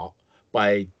start,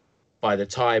 by the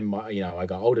time I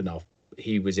got old enough,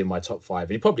 he was in my top 5,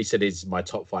 and he probably said he's my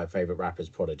top 5 favorite rappers.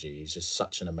 Prodigy, he's just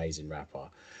such an amazing rapper.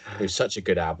 It was such a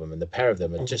good album, and the pair of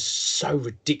them are just so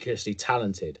ridiculously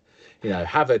talented.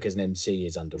 Havoc as an MC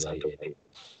is underrated,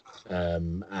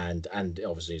 and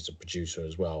obviously as a producer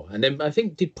as well. And then I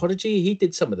think Prodigy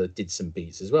did some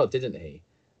beats as well, didn't he?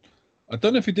 I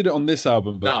don't know if he did it on this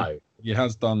album, but no, he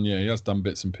has done. Yeah, he has done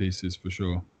bits and pieces for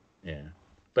sure. Yeah,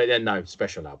 but then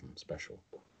special album.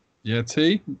 Yeah,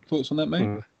 T, thoughts on that,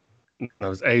 mate? That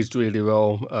was aged really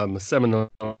well. A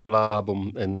seminal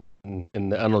album in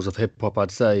the annals of hip hop, I'd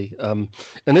say.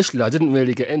 Initially, I didn't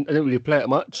really play it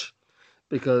much,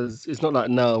 because it's not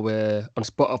like now where on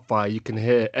Spotify you can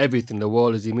hear everything. The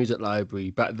world is your music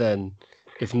library. Back then,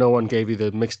 if no one gave you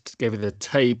the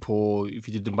tape, or if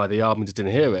you didn't buy the album, you just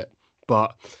didn't hear it.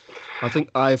 But I think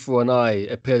Eye for an Eye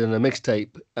appeared on a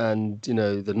mixtape, and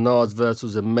the Nas verse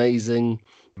was amazing.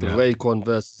 The Raekwon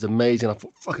verse is amazing. I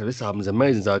thought, fuck it, this album is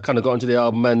amazing. So I kind of got into the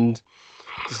album and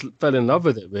just fell in love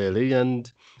with it, really.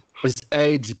 And it's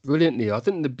aged brilliantly. I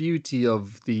think the beauty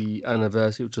of the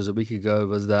anniversary, which was a week ago,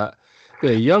 was that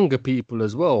there are younger people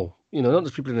as well. Not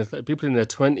just people in their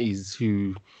 20s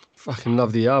who fucking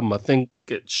love the album. I think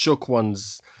it shook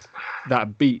ones,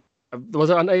 that beat. Was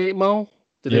it an 8 Mile?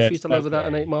 Did they freestyle over that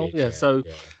an 8 Mile? Yeah. So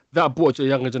that brought to a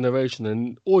younger generation,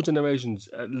 and all generations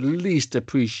at least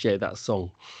appreciate that song.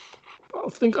 But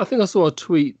I think I saw a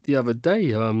tweet the other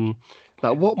day,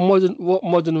 like what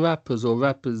modern rappers or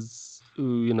rappers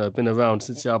who been around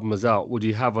since the album was out would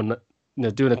you have on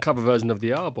doing a cover version of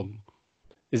the album?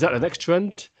 Is that the next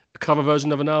trend? A cover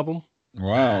version of an album?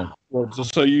 Wow. Well,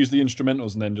 so use the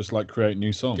instrumentals and then just like create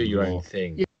new songs. Do your own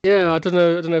thing. Yeah, I don't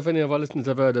know if any of our listeners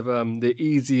have heard of the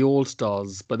Easy All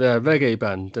Stars, but they're a reggae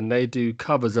band and they do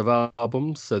covers of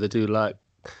albums. So they do like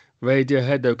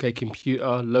Radiohead, OK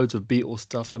Computer, loads of Beatles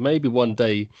stuff. So maybe one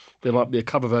day there might be a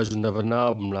cover version of an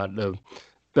album like the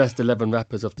best 11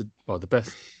 rappers of the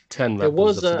best 10 There rappers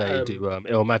was of today do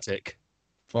Illmatic.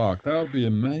 Fuck, that would be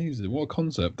amazing. What a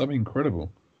concept. That'd be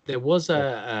incredible. there was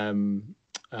a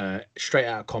Straight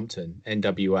Outta Compton,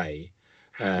 NWA.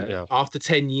 Yeah. After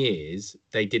 10 years,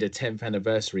 they did a 10th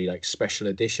anniversary like special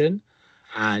edition,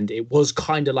 and it was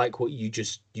kind of like what you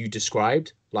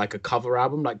described, like a cover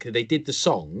album. Like they did the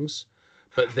songs,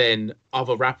 but then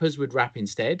other rappers would rap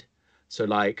instead. So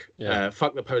like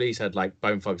Fuck the Police had like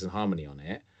Bone Thugs and Harmony on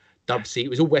it. Dub C, it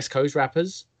was all West Coast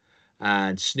rappers,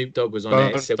 and Snoop Dogg was on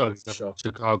Bone it. Thugs are from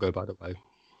Chicago, by the way.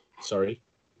 Sorry,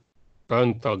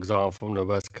 Bone Thugs are from the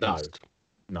West Coast.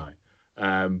 No.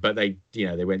 But they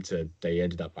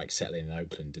ended up like settling in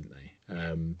Oakland, didn't they?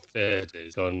 There it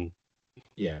is on.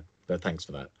 Yeah, but thanks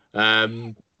for that.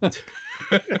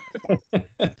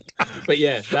 But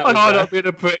yeah, that was not being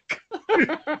a prick.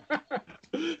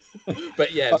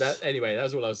 But yeah, anyway,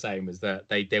 that's all I was saying was that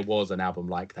there was an album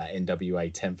like that,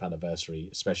 NWA 10th anniversary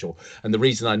special, and the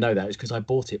reason I know that is because I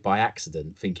bought it by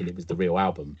accident, thinking it was the real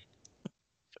album.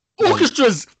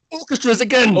 Orchestras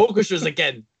again.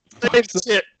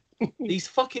 Shit. These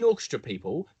fucking orchestra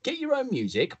people, get your own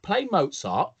music, play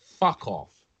Mozart, fuck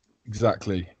off.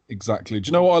 Exactly. Do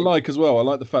you know what I like as well? I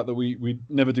like the fact that we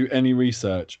never do any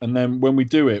research, and then when we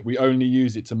do it, we only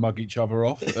use it to mug each other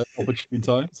off at opportune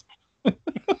times.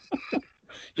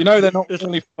 You know they're not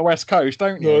only from the West Coast,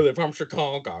 don't you? No, they're from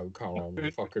Chicago. Come on,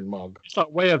 you fucking mug. It's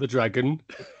like Way of the Dragon.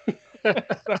 Fuck's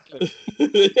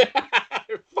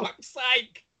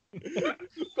sake.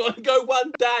 Gotta go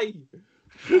one day.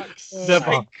 Fuck's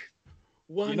Never. sake.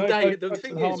 One day. The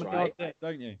thing is, right?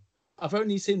 Don't you? I've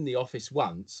only seen The Office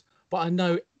once, but I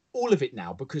know all of it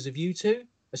now because of you two,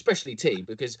 especially T,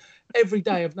 because every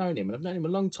day I've known him, and I've known him a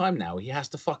long time now, he has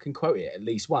to fucking quote it at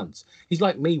least once. He's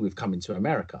like me with Coming to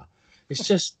America. It's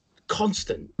just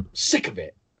constant. Sick of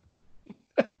it.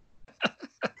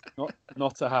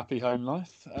 Not a happy home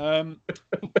life.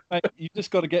 Mate, you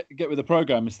just got to get with the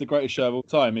program. It's the greatest show of all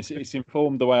time. It's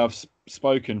informed the way I've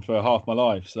spoken for half my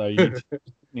life. So you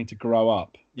need to grow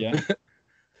up. Yeah.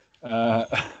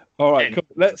 All right. Cool.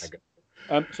 Let's.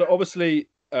 So obviously,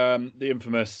 the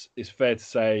Infamous is fair to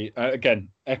say. Again,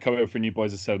 echo everything you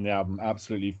boys have said on the album.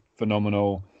 Absolutely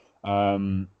phenomenal.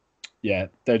 Yeah,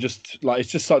 they're just like, it's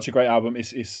just such a great album.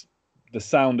 It's the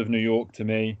sound of New York to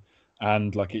me.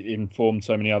 And like it informed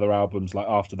so many other albums like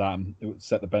after that, and it would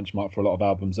set the benchmark for a lot of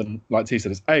albums. And like T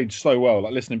said, it's aged so well.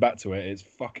 Like listening back to it, it's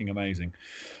fucking amazing.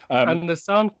 And the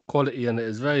sound quality in it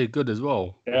is very good as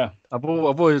well. Yeah, I've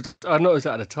noticed that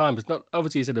at the time. It's not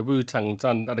obviously you said the Wu-Tang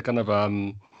sound had a kind of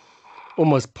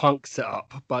almost punk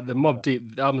setup, but the Mobb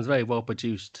Deep the album's very well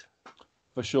produced.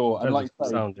 for sure. And like you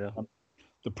say, sound, yeah.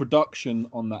 the production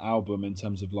on the album in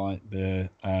terms of like the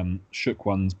Shook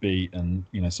Ones beat and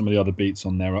some of the other beats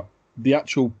on there. The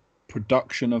actual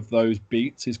production of those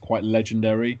beats is quite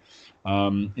legendary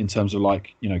in terms of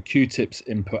like Q-Tip's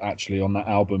input actually on that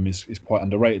album is quite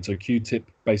underrated. So Q-Tip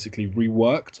basically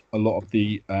reworked a lot of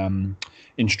the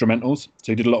instrumentals,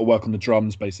 so he did a lot of work on the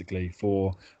drums basically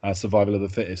for Survival of the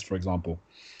Fittest, for example.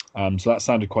 So that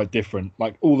sounded quite different.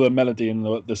 Like all the melody and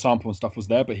the sample and stuff was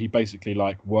there, but he basically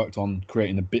like worked on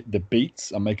creating the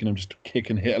beats and making them just kick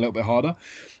and hit a little bit harder.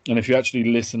 And if you actually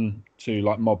listen to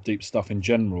like Mobb Deep stuff in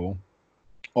general,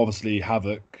 obviously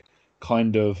Havoc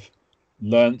kind of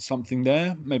learnt something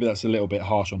there. Maybe that's a little bit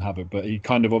harsh on Havoc, but he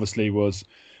kind of obviously was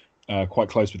quite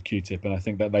close with Q-Tip, and I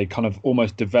think that they kind of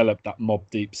almost developed that Mobb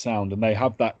Deep sound, and they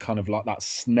have that kind of like that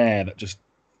snare that just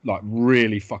like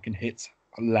really fucking hits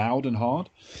loud and hard,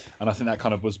 and I think that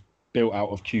kind of was built out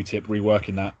of Q-Tip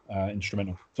reworking that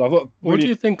instrumental. So I've got. What do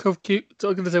you think of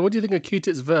What do you think of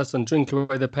Q-Tip's verse on "Drink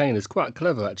Away the Pain"? It's quite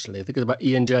clever, actually. I think it's about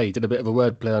E&J. Did a bit of a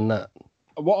wordplay on that.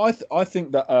 Well, I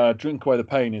think that "Drink Away the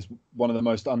Pain" is one of the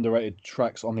most underrated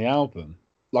tracks on the album.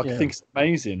 Like I think it's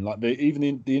amazing. Like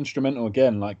even the instrumental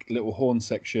again, like little horn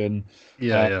section.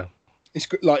 Yeah. It's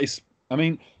like I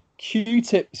mean,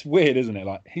 Q-Tip's weird, isn't it?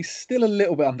 Like he's still a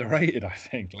little bit underrated. I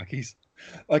think he's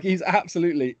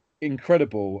absolutely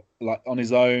incredible. Like on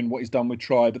his own, what he's done with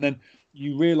Tribe, but then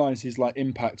you realise his like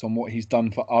impact on what he's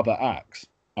done for other acts,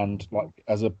 and like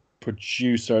as a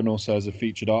producer and also as a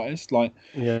featured artist. Like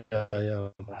the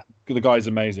guy's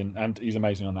amazing, and he's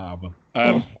amazing on that album.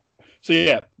 So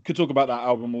yeah, could talk about that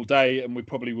album all day, and we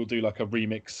probably will do like a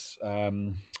remix,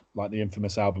 like the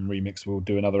Infamous album remix. We'll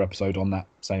do another episode on that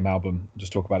same album,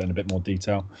 just talk about it in a bit more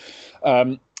detail.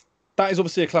 That is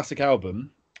obviously a classic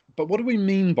album, but what do we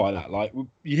mean by that? Like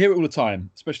you hear it all the time,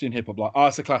 especially in hip hop. Like,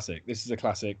 it's a classic. This is a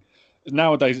classic.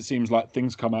 Nowadays, it seems like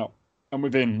things come out and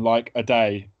within like a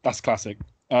day, that's classic.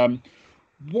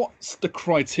 What's the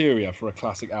criteria for a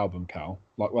classic album, Cal?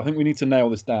 Like, well, I think we need to nail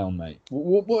this down, mate.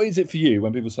 What is it for you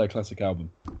when people say classic album?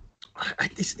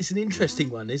 It's an interesting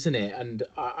one, isn't it? And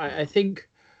I think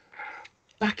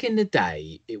back in the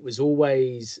day, it was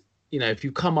always, if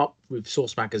you come up with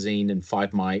Source Magazine and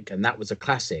Five Mic, and that was a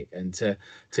classic, and to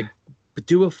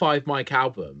do a Five Mic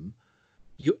album,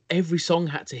 every song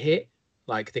had to hit.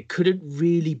 Like, there couldn't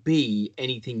really be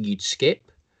anything you'd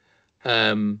skip.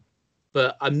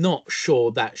 But I'm not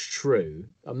sure that's true.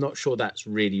 I'm not sure that's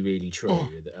really, really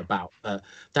true about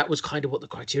that was kind of what the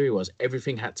criteria was.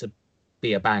 Everything had to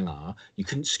be a banger. You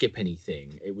couldn't skip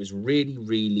anything. It was really,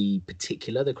 really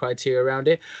particular, the criteria around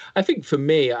it. I think for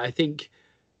me,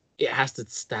 it has to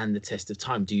stand the test of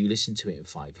time. Do you listen to it in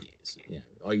 5 years?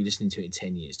 Are you listening to it in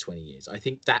 10 years, 20 years? I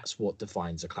think that's what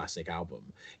defines a classic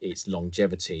album. It's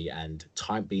longevity and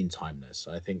being timeless.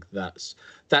 I think that's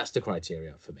the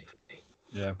criteria for me.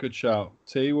 Yeah, good shout.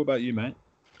 T, what about you, mate?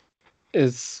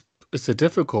 It's a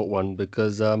difficult one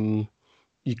because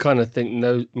you kind of think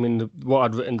what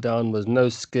I'd written down was no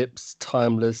skips,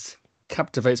 timeless,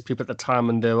 captivates people at the time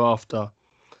and thereafter,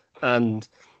 and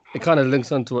it kind of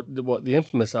links on to what the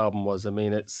Infamous album was. I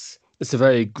mean, it's a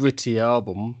very gritty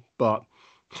album, but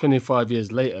 25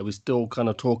 years later, we still kind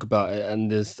of talk about it, and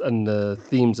the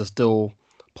themes are still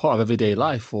part of everyday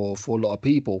life for a lot of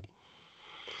people.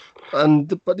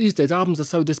 But these days, albums are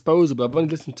so disposable. I've only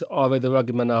listened to R.A. the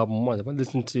Rugged Man album once. I've only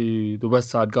listened to the West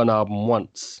Side Gun album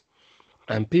once.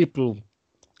 And people,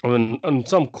 on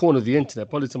some corner of the internet,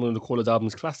 probably someone will call those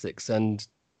albums classics. And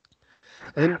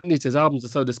I think these days, albums are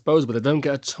so disposable, they don't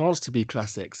get a chance to be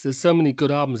classics. There's so many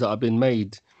good albums that have been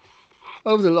made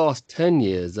over the last 10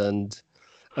 years. And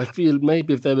I feel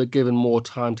maybe if they were given more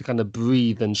time to kind of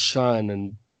breathe and shine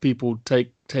and people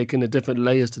take in the different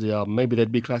layers to the album, maybe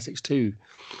they'd be classics too.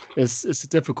 It's a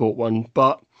difficult one,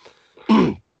 but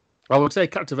I would say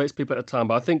captivates people at the time.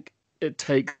 But I think it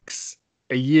takes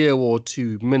a year or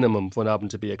two minimum for an album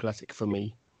to be a classic for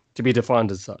me, to be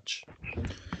defined as such.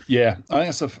 Yeah,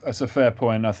 I think that's a fair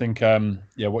point. I think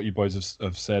what you boys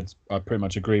have said, I pretty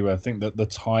much agree with. I think that the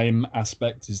time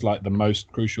aspect is like the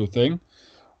most crucial thing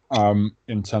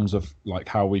in terms of like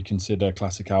how we consider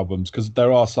classic albums, because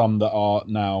there are some that are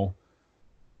now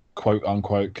quote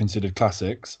unquote considered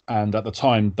classics, and at the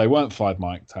time they weren't Five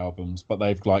Mic'd albums, but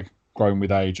they've like grown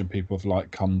with age and people have like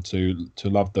come to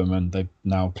love them and they've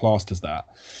now classed as that.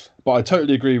 But I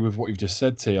totally agree with what you've just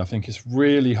said, T. I think it's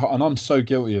really hard, and I'm so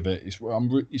guilty of it.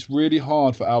 It's really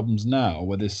hard for albums now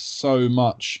where there's so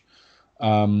much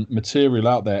material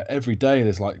out there every day.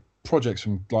 There's like projects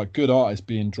from like good artists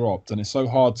being dropped, and it's so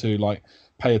hard to like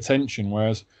pay attention.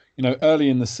 Whereas early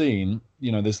in the scene,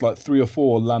 there's like 3 or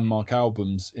 4 landmark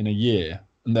albums in a year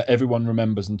and that everyone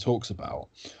remembers and talks about.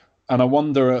 And I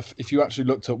wonder if you actually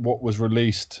looked at what was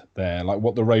released there, like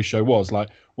what the ratio was, like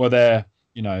were there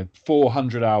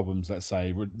 400 albums, let's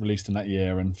say, released in that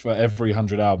year, and for every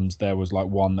 100 albums there was like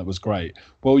one that was great.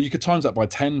 Well, you could times that by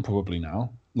 10 probably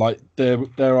now. Like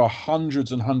there are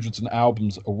hundreds and hundreds of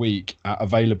albums a week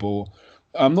available.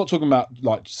 I'm not talking about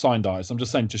like signed artists. I'm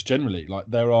just saying just generally, like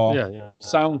there are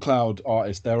SoundCloud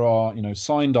artists, there are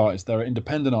signed artists, there are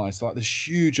independent artists. Like there's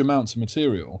huge amounts of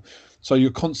material, so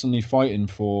you're constantly fighting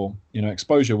for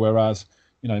exposure. Whereas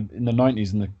in the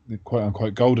 90s, in the quote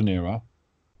unquote golden era,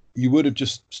 you would have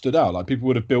just stood out. Like people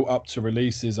would have built up to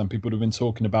releases and people would have been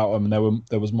talking about them, and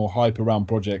there was more hype around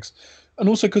projects. And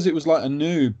also because it was like a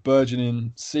new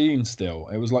burgeoning scene still.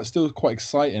 It was like still quite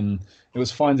exciting. It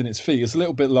was finding its feet. It's a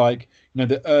little bit like,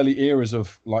 the early eras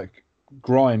of like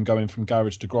grime, going from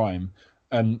garage to grime.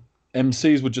 And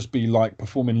MCs would just be like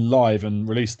performing live and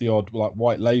release the odd like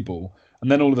white label. And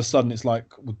then all of a sudden it's like,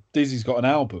 well, Dizzy's got an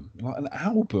album. Like an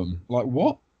album? Like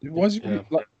what? Why is he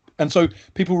like? And so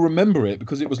people remember it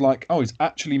because it was like, oh, he's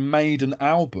actually made an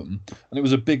album, and it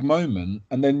was a big moment.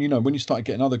 And then, when you started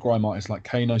getting other grime artists like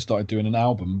Kano started doing an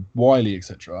album, Wiley,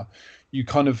 etc., you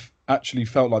kind of actually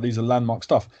felt like these are landmark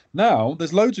stuff. Now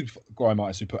there's loads of grime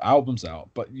artists who put albums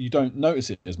out, but you don't notice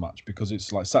it as much because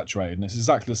it's like saturated. And it's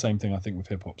exactly the same thing I think with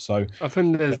hip hop. So I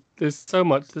think there's so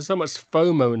much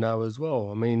FOMO now as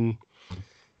well. I mean,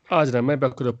 I don't know, maybe I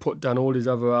could have put down all these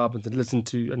other albums and listened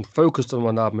to and focused on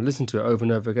one album and listened to it over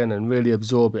and over again and really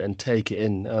absorb it and take it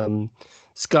in.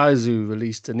 Sky Zoo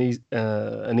released an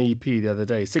EP the other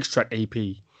day, 6-track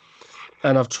EP.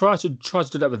 And I've tried to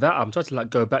do that with that album, tried to like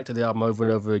go back to the album over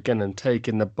and over again and take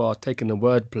in the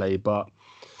wordplay, but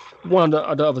one,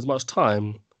 I don't have as much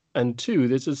time, and two,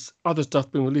 there's just other stuff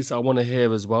being released I want to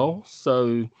hear as well.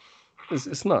 So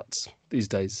it's nuts these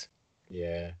days.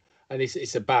 Yeah, and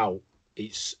it's about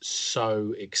it's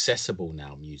so accessible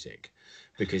now, music,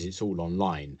 because it's all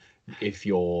online. If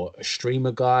you're a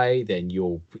streamer guy, then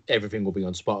everything will be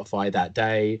on Spotify that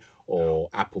day, or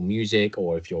Apple Music,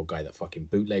 or if you're a guy that fucking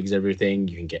bootlegs everything,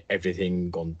 you can get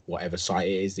everything on whatever site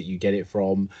it is that you get it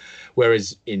from.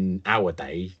 Whereas in our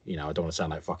day, I don't want to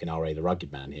sound like fucking RA the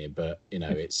Rugged Man here, but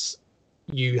it's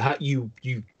you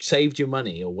saved your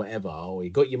money or whatever, or you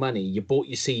got your money, you bought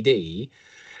your CD,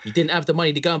 you didn't have the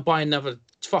money to go and buy another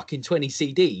fucking 20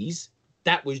 CDs.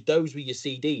 Those were your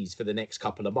CDs for the next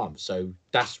couple of months. So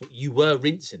that's what you were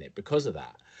rinsing it because of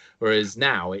that. Whereas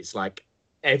now it's like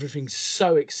everything's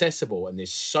so accessible and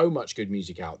there's so much good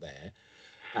music out there,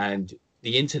 and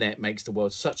the internet makes the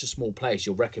world such a small place.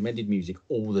 You're recommended music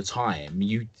all the time.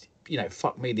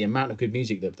 Fuck me, the amount of good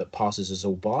music that passes us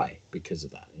all by because of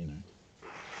that.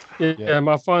 Yeah,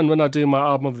 I find when I do my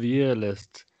album of the year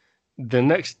list, the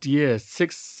next year,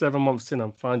 6-7 months in,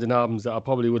 I'm finding albums that I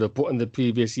probably would have put in the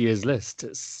previous year's list.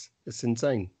 It's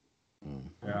insane.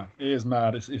 Yeah, it is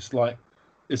mad. It's like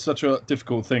it's such a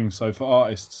difficult thing. So for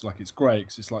artists, like it's great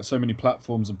 'cause it's like so many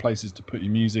platforms and places to put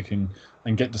your music and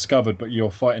get discovered, but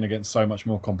you're fighting against so much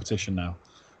more competition now.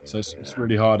 So it's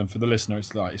really hard. And for the listener,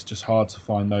 it's just hard to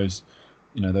find those,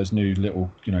 those new little,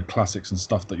 classics and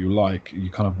stuff that you like. You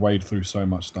kind of wade through so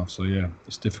much stuff. So yeah,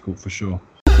 it's difficult for sure.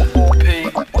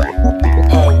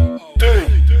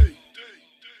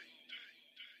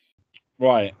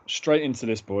 Right, straight into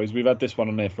this, boys. We've had this one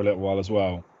on there for a little while as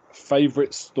well.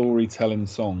 Favorite storytelling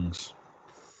songs.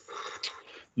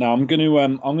 Now I'm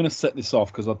gonna set this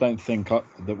off because I don't think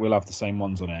that we'll have the same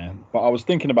ones on air. But I was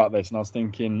thinking about this and I was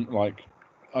thinking like,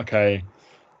 okay,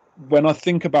 when I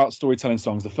think about storytelling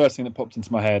songs, the first thing that popped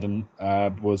into my head and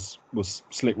was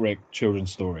Slick Rick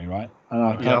Children's Story, right? And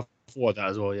I thought that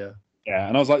as well. Yeah. Yeah,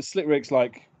 and I was like, Slick Rick's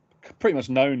like pretty much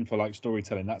known for like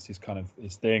storytelling. That's his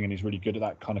thing, and he's really good at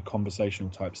that kind of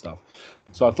conversational type stuff.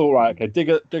 So I thought, right, okay, dig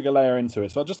a layer into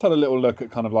it. So I just had a little look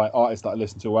at kind of like artists that I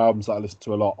listen to, or albums that I listen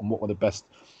to a lot, and what were the best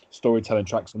storytelling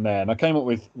tracks from there. And I came up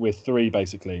with three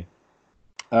basically.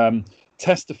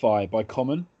 Testify by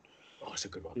Common. Oh, it's a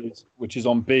good one. Which is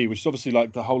on B, which is obviously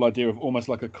like the whole idea of almost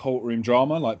like a courtroom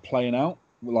drama, like playing out,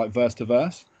 like verse to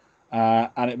verse.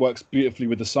 And it works beautifully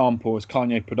with the sample. It's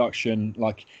Kanye production.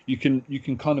 Like you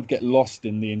can kind of get lost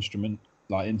in the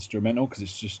instrumental because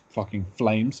it's just fucking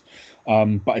flames.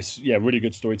 But it's really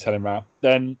good storytelling rap.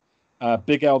 Then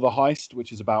Big L the Heist,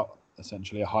 which is about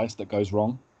essentially a heist that goes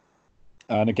wrong.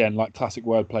 And again, like classic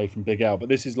wordplay from Big L, but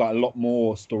this is like a lot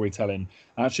more storytelling.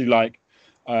 And actually, like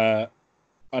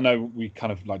I know we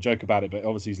kind of like joke about it, but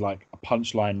obviously he's like a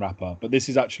punchline rapper. But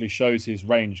this actually shows his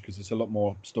range because it's a lot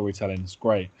more storytelling. It's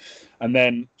great. And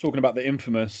then talking about the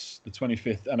Infamous, the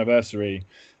 25th anniversary,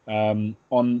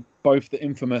 on both the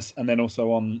Infamous and then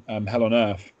also on Hell on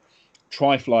Earth,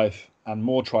 Trife Life and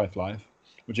More Trife Life,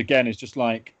 which again is just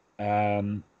like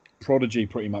Prodigy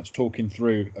pretty much talking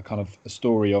through a kind of a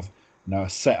story of a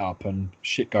setup and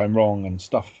shit going wrong and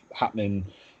stuff happening.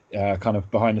 Kind of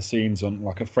behind the scenes on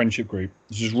like a friendship group.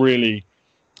 It's just really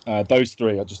those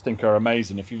three I just think are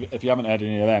amazing. If you haven't heard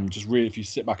any of them, just really if you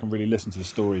sit back and really listen to the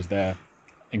stories, they're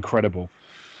incredible.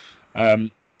 So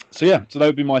that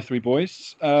would be my three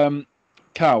boys.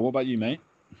 Cal, what about you, mate?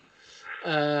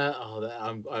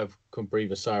 I couldn't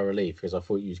breathe a sigh of relief because I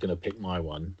thought you was going to pick my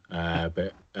one.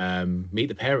 But Meet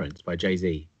the Parents by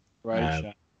Jay-Z.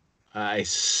 Right. It's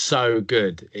so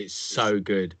good. It's so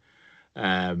good.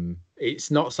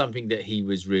 It's not something that he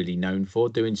was really known for,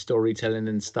 doing storytelling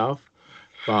and stuff,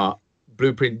 but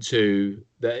Blueprint 2,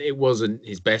 it wasn't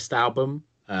his best album,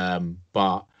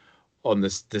 but on the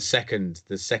second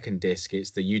disc,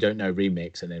 it's the You Don't Know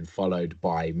remix, and then followed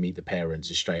by Meet the Parents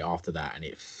straight after that, and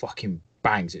it fucking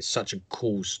bangs. It's such a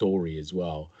cool story as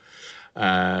well.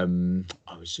 I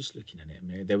was just looking at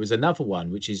it. There was another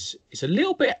one which it's a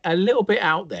little bit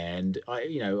out there, and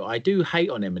I do hate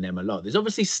on Eminem a lot. There's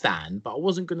obviously Stan, but I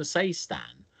wasn't going to say Stan.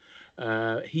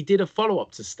 He did a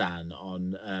follow-up to Stan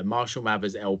on Marshall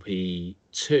Mathers LP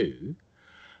 2,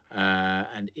 and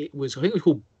I think it was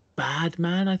called Bad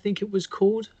Man. I think it was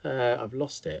called. I've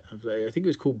lost it. I think it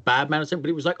was called Bad Man or something, but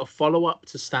it was like a follow-up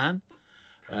to Stan,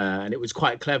 and it was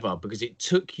quite clever because it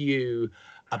took you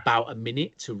about a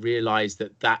minute to realize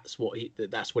that's what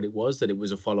it was, that it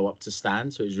was a follow-up to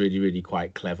Stan. So it was really, really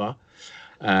quite clever.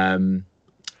 And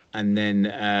then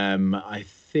I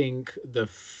think the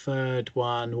third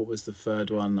one, what was the third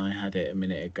one? I had it a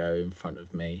minute ago in front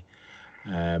of me.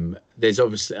 There's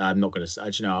obviously, I'm not going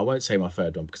to, I won't say my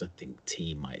third one because I think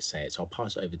T might say it. So I'll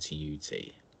pass it over to you,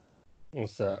 T.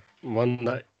 What's that? One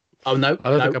Night. Oh, no,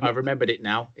 I remembered it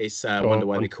now. It's Wonder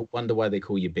Why They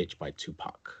Call You Bitch by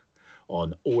Tupac.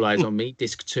 On All Eyes on Me,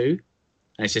 disc 2.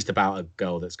 and it's just about a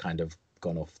girl that's kind of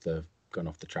gone off the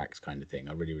tracks, kind of thing.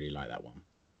 I really like that one.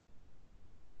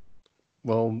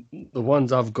 Well, the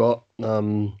ones I've got,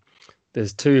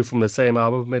 there's two from the same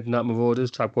album, Midnight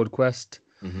Marauders, Tribe Called Quest.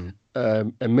 A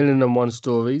Million and One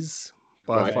Stories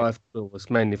by Five. It was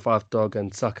mainly Five Dog,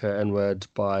 and Sucker N-Word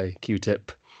by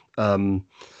Q-Tip.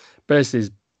 Basically,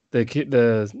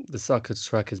 the Sucker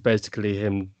track is basically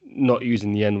him not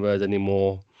using the N-word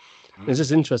anymore. It's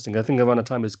just interesting. I think around the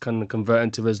time he's kind of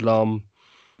converting to Islam,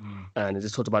 and he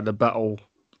just talked about the battle.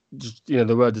 Just,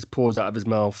 the word just pours out of his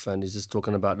mouth, and he's just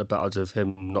talking about the battles of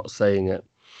him not saying it.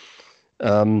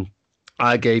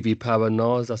 I Gave You Power,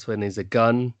 Nas. That's when he's a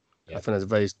gun. I think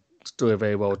that's a story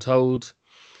very well told.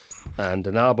 And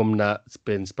an album that's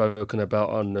been spoken about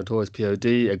on Notorious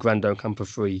P.O.D., A Grand Don't Come for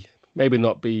Free. May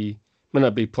not be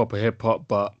proper hip hop,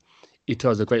 but he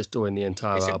tells a great story in the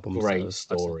entire album. It's a great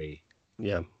story.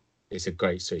 Yeah. It's a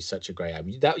great story. Such a great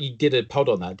album. You did a pod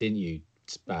on that, didn't you,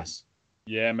 Bass?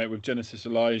 Yeah, mate, with Genesis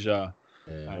Elijah.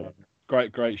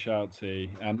 Great shout to you.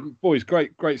 And boys,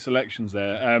 great selections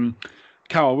there.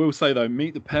 Cal, I will say though,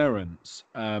 Meet the Parents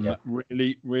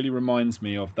really reminds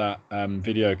me of that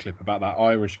video clip about that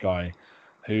Irish guy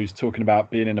who's talking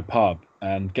about being in a pub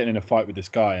and getting in a fight with this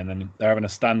guy, and then they're having a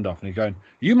standoff, and he's going,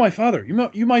 "You my father, you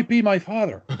might be my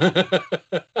father."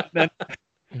 and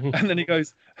then he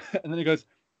goes,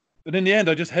 but in the end,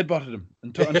 I just headbutted him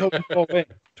and told him to go away.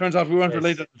 Turns out we weren't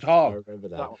related at all. I remember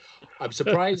that. I'm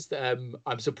surprised.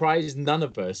 I'm surprised none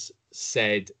of us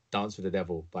said "Dance with the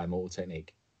Devil" by Mortal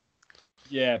Technique.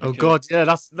 Yeah. Oh God, yeah,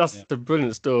 that's the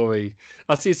brilliant story.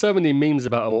 I see so many memes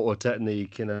about Immortal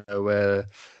Technique, where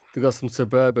they've got some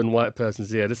suburban white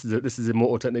persons. Yeah, this is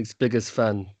Immortal Technique's biggest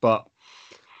fan. But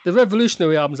the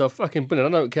Revolutionary albums are fucking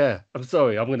brilliant. I don't care. I'm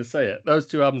sorry, I'm going to say it. Those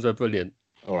two albums are brilliant.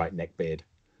 All right, neckbeard.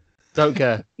 Don't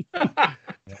care. Yeah.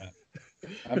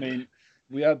 I mean,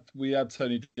 we had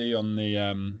Tony D on the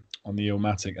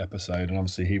Illmatic episode, and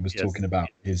obviously he was talking about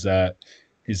his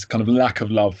kind of lack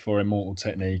of love for Immortal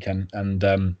Technique and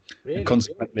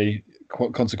consequently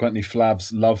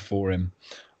Flav's love for him.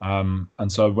 And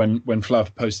so when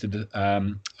Flav posted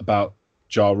about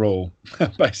Ja Rule,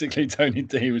 basically Tony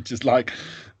D was just like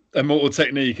Immortal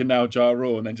Technique and now Ja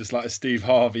Rule, and then just like a Steve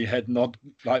Harvey head nod,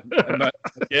 like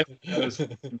yeah, that was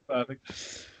perfect.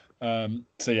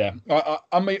 So yeah,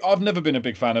 I mean, I've never been a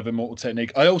big fan of Immortal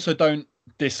Technique. I also don't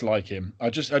dislike him. I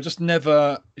just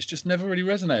never. It's just never really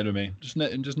resonated with me. Just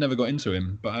never got into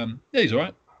him. But yeah, he's all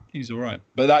right. He's all right.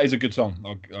 But that is a good song.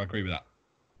 I agree with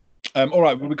that. All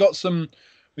right, well, we got some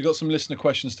listener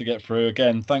questions to get through.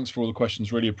 Again, thanks for all the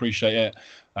questions. Really appreciate it.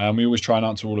 We always try and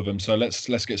answer all of them. So let's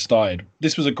get started.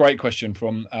 This was a great question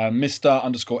from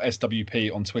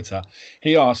Mr_SWP on Twitter.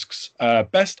 He asks,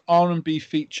 best R&B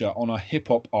feature on a hip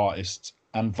hop artist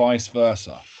and vice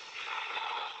versa.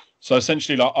 So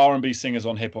essentially, like R&B singers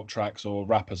on hip hop tracks or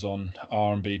rappers on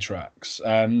R&B tracks.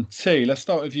 T, let's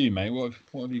start with you, mate. What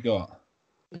have you got?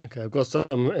 Okay, I've got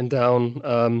something written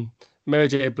down. Mary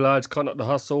J. Blige, Can't Knock the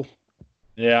Hustle.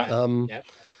 Yeah.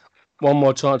 One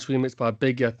More Chance remix by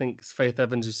Biggie. I think it's Faith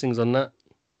Evans who sings on that.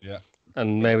 Yeah.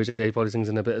 And Mary J. probably sings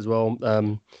in a bit as well.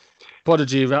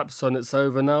 Prodigy raps on It's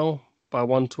Over Now by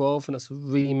 112, and that's a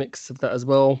remix of that as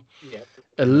well. Yeah.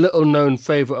 A little known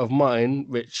favourite of mine,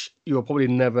 which you'll probably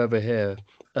never ever hear.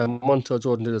 Montel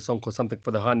Jordan did a song called Something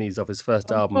for the Honeys of his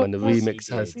first album, and the remix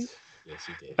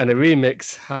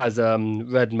has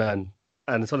Redman,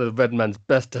 and it's one of Redman's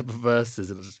best ever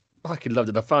verses. And I fucking loved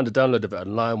it. I found a download of it on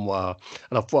LimeWire,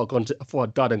 and I thought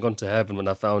I'd died and gone to heaven when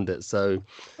I found it. So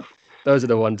those are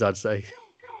the ones I'd say.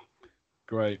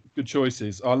 Great, good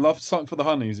choices. I love Something for the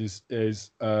Honeys.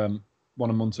 Is one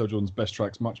of Montel Jordan's best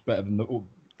tracks. Much better than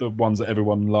the ones that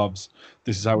everyone loves.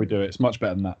 This Is How We Do It. It's much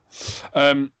better than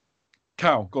that.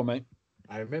 Cal, go on, mate.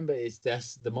 I remember the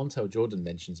Montel Jordan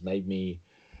mentions made me.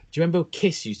 Do you remember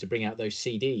Kiss used to bring out those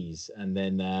CDs, and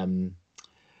then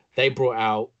they brought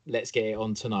out Let's Get It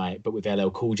On Tonight, but with LL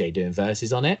Cool J doing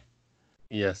verses on it.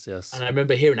 Yes. And I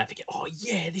remember hearing that thinking, oh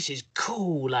yeah, this is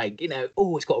cool. Like,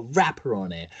 it's got a rapper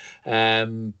on it.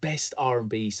 Best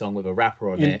R&B song with a rapper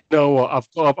on it. You know what?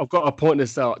 I've got to point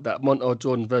this out. That Montel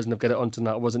Jordan version of Get It On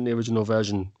Tonight wasn't the original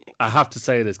version. I have to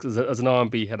say this because as an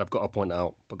R&B head, I've got to point it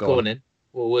out. But go on. In.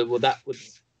 Well, that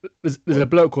was. There's a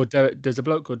bloke called Derek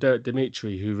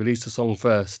Dimitri who released the song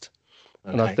first,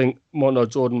 and I think Montel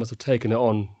Jordan must have taken it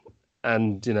on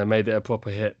and made it a proper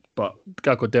hit. But the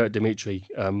guy called Derek Dimitri,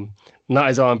 not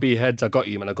his R&B heads. I got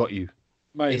you, man. I got you.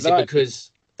 Mate, is it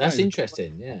because that's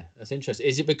interesting? Yeah, that's interesting.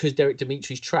 Is it because Derek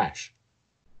Dimitri's trash?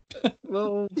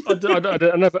 Well,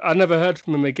 I never heard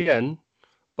from him again,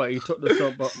 but he took the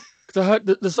song. But cause I heard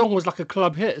the song was like a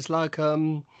club hit. It's like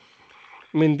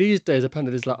I mean, these days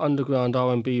apparently there's like underground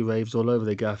R&B raves all over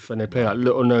the gaff, and they play like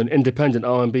little known independent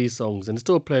R&B songs, and they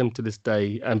still play them to this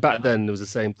day. And back then it was the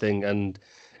same thing. And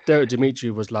Derek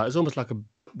Dimitri was like, it's almost like a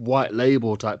white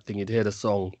label type thing. You'd hear the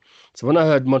song. So when I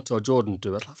heard Montel Jordan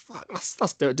do it, I was like, fuck,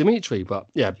 that's Derek Dimitri. But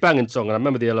yeah, banging song. And I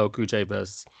remember the LL Cool J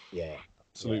verse. Yeah,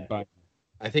 Absolute bang.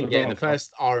 I think the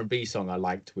first R&B song I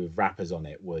liked with rappers on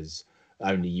it was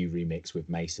Only You remix with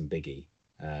Mace and Biggie.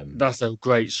 That's a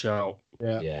great shout.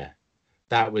 Yeah.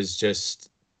 That was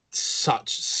just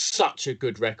such a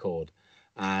good record.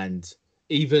 And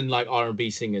even like R&B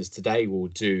singers today will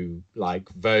do like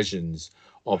versions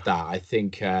of that. I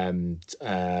think who's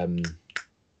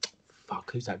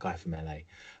that guy from LA?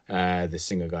 The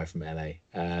singer guy from LA,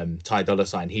 Ty Dolla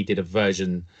Sign. He did a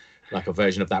version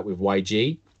of that with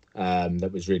YG.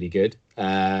 That was really good.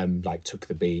 Like took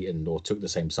the beat or took the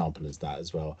same sample as that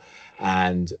as well.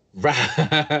 And do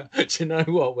you know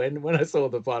what? When I saw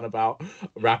the one about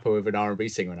rapper with an R&B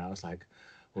singer, and I was like,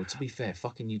 well, to be fair,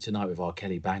 Fucking You Tonight with R.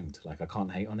 Kelly banged. Like I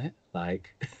can't hate on it.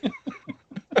 Like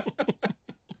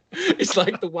it's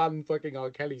like the one fucking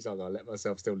R. Kelly song I let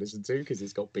myself still listen to because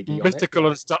it's got Biggie on it. Mystical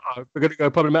and Stutter. We're gonna go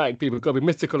problematic. People got to be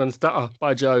Mystical and Stutter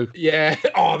by Joe. Yeah.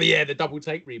 Oh yeah, the double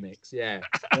take remix. Yeah.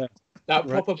 That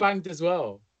proper banged as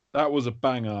well. That was a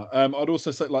banger. I'd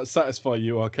also say like Satisfy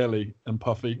You, R. Kelly and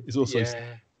Puffy is also.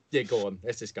 Yeah, go on.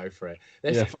 Let's just go for it.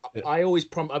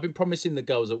 I've been promising the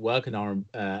girls at work an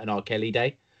R. Kelly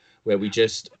day, where we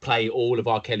just play all of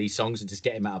R. Kelly's songs and just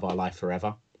get him out of our life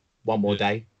forever. One more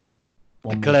day.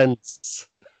 Cleanse.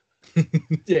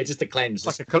 Yeah, just a cleanse.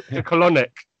 Like a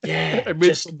colonic. Yeah,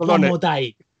 just one more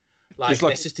day. Let's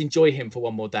just enjoy him for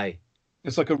one more day.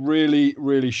 It's like a really,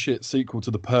 really shit sequel to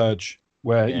The Purge,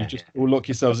 where you just all lock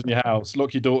yourselves in your house,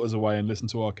 lock your daughters away, and listen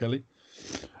to R. Kelly.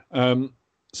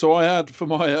 So I had for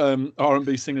my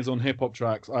R&B singers on hip hop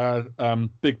tracks, I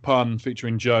had Big Pun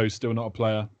featuring Joe, Still Not a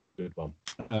Player. Good one.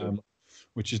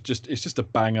 Which is just a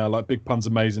banger. Like Big Pun's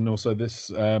amazing. Also,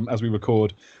 this as we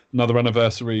record, another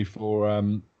anniversary for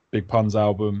Big Pun's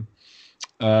album.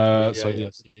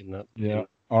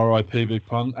 R.I.P. Big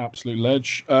Pun, absolute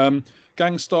ledge.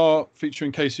 Gangstar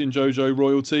featuring Casey and JoJo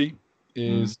Royalty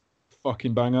is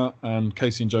fucking banger, and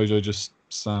Casey and JoJo just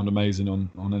sound amazing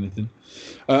on anything.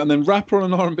 And then rapper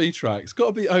on an R&B track, it's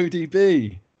got to be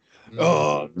ODB.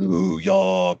 Oh, New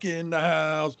York in the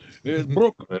house, it's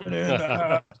Brooklyn in the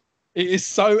house. It is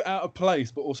so out of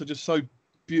place, but also just so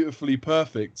beautifully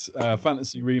perfect.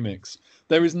 Fantasy remix.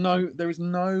 There is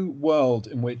no world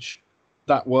in which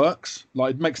that works.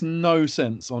 Like, it makes no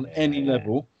sense on any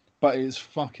level, but it's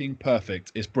fucking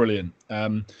perfect. It's brilliant.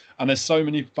 And there's so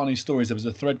many funny stories. There was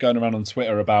a thread going around on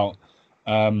Twitter about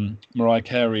Mariah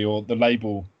Carey or the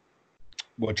label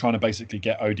were trying to basically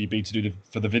get ODB to do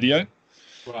for the video.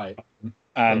 Right.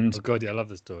 And oh god, yeah, I love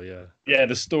the story. Yeah,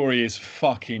 the story is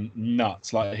fucking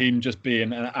nuts. Like him just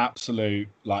being an absolute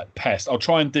like pest. I'll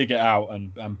try and dig it out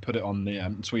and put it on the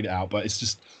tweet it out. But it's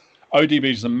just ODB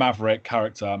is a maverick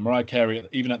character. Mariah Carey,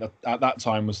 even at that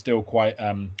time, was still quite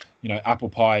apple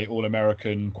pie, all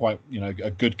American, quite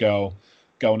a good girl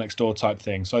next door type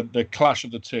thing. So the clash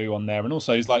of the two on there, and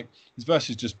also his verse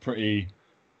is just pretty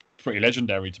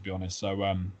legendary, to be honest. So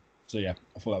yeah,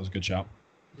 I thought that was a good shout.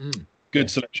 Good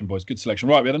selection, boys. Good selection.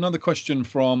 Right, we had another question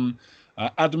from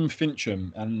Adam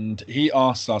Fincham, and he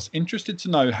asks us, interested to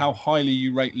know how highly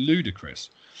you rate Ludacris.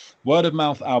 Word of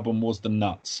Mouth album was the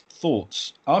nuts.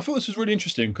 Thoughts? I thought this was really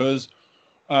interesting because,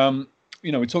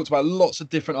 we talked about lots of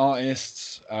different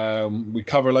artists. We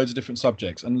cover loads of different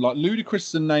subjects, and like Ludacris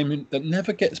is a name that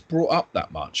never gets brought up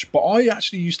that much. But I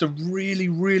actually used to really,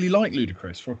 really like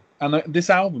Ludacris, and this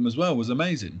album as well was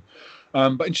amazing.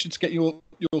 But interested to get your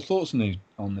thoughts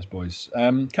on this, boys.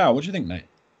 Cal, what do you think, mate?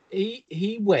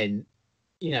 He went,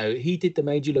 he did the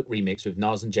Made You Look remix with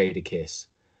Nas and Jadakiss,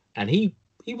 and he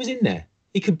was in there.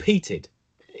 He competed.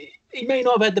 He may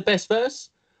not have had the best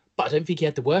verse, but I don't think he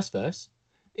had the worst verse.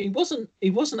 He wasn't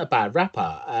a bad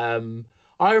rapper.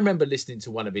 I remember listening to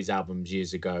one of his albums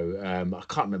years ago. I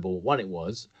can't remember what one it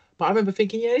was, but I remember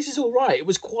thinking, yeah, this is all right. It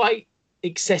was quite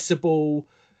accessible.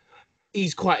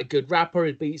 He's quite a good rapper.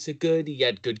 His beats are good. He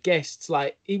had good guests.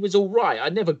 Like, he was all right. I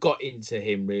never got into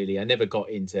him, really. I never got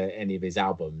into any of his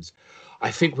albums. I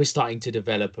think we're starting to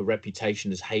develop a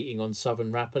reputation as hating on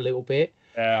Southern rap a little bit.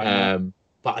 Yeah,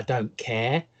 but I don't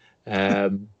care.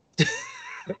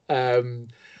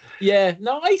 Yeah,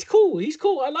 no, he's cool. He's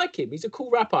cool. I like him. He's a cool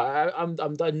rapper. I'm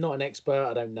not an expert.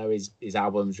 I don't know his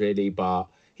albums, really, but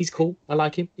he's cool. I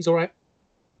like him. He's all right.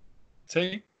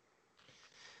 T?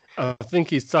 I think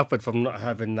he suffered from not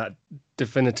having that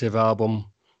definitive album.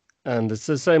 And it's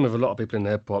the same with a lot of people in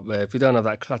hip hop. If you don't have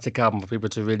that classic album for people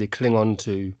to really cling on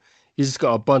to, He's just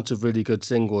got a bunch of really good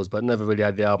singles, but never really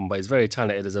had the album. But he's very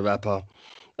talented as a rapper.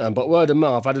 But word of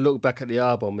mouth, I had to look back at the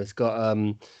album. It's got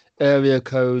Area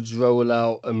Codes,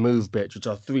 Rollout, and Move Bitch, which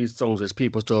are 3 songs which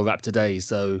people still rap today.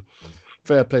 So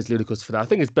fair play to Ludacris for that. I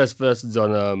think his best verse is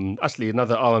on actually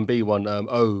another R&B one,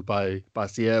 "Oh" by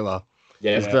Sierra.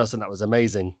 His verse on that was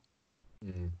amazing.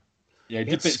 Yeah, he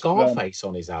did Scarface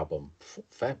on his album.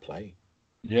 Fair play.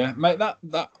 Yeah, mate,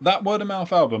 that word of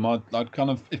mouth album, I'd kind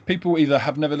of, if people either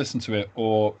have never listened to it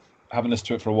or haven't listened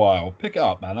to it for a while, pick it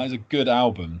up, man. That is a good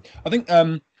album. I think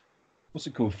what's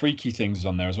it called? Freaky Things is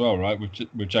on there as well, right?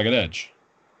 With Jagged Edge.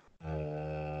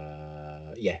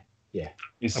 Yeah.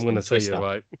 I'm gonna say you're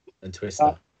right. And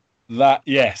Twister. That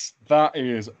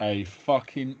is a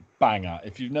fucking banger.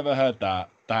 If you've never heard that,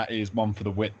 that is one for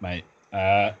the wit, mate.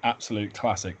 Absolute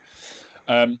classic.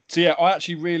 So yeah,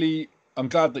 I'm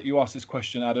glad that you asked this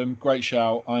question, Adam. Great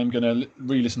shout. I'm going to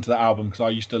re-listen to that album because I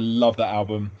used to love that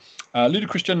album.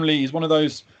 Ludacris generally is one of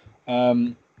those.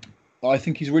 I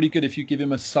think he's really good if you give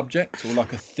him a subject or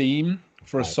like a theme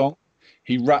for a song.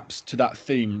 He raps to that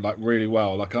theme like really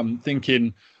well. Like I'm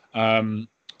thinking,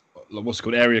 what's it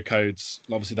called, Area Codes.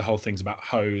 Obviously, the whole thing's about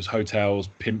hoes, hotels,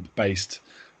 pimp-based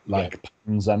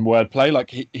puns and wordplay. Like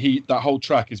he that whole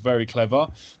track is very clever.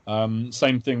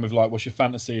 Same thing with like What's Your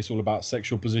Fantasy? It's all about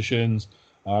sexual positions.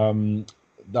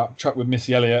 That track with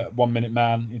Missy Elliott, 1 Minute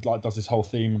Man, he like does this whole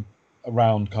theme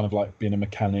around kind of like being a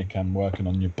mechanic and working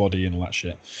on your body and all that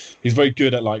shit. He's very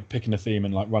good at like picking a theme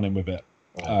and like running with it.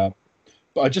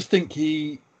 But I just think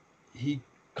he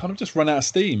kind of just ran out of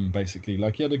steam basically.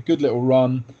 Like he had a good little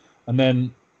run and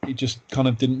then he just kind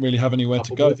of didn't really have anywhere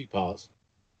to go. Movie parts.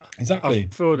 Exactly.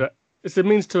 I feel that it's a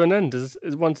means to an end. Is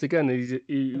once again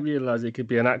he realised he could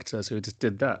be an actor, so he just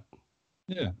did that.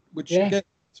 Yeah, which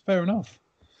it's fair enough.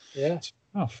 Yeah, it's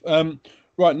enough.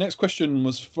 Right, next question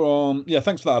was from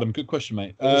thanks for that, Adam. Good question,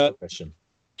 mate. Good question.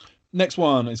 Next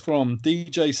one is from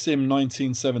DJ Sim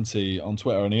 1970 on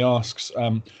Twitter, and he asks,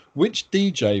 which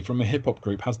DJ from a hip hop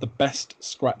group has the best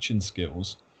scratching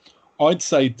skills? I'd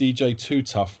say DJ Too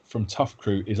Tough from Tough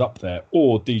Crew is up there,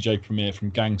 or DJ Premier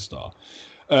from Gangstar.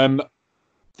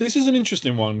 This is an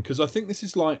interesting one because I think this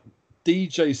is like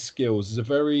DJ skills is a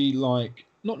very like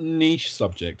not niche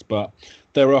subject, but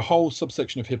there are a whole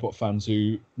subsection of hip hop fans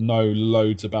who know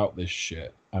loads about this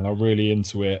shit and are really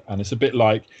into it. And it's a bit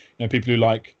like, people who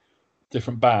like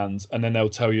different bands and then they'll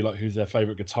tell you like who's their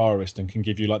favorite guitarist and can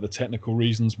give you like the technical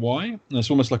reasons why. And it's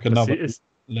almost like another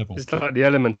level. It's like the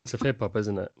elements of hip hop,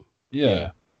 isn't it?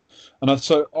 Yeah. And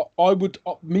so I would,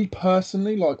 me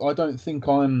personally, like I don't think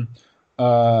I'm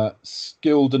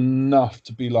skilled enough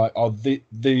to be like,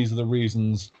 these are the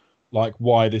reasons like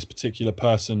why this particular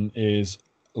person is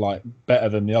like better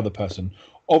than the other person.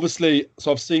 Obviously,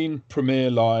 so I've seen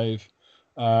Premier live.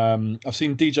 I've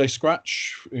seen DJ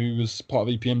Scratch, who was part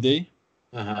of EPMD.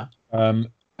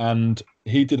 And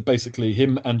he did basically,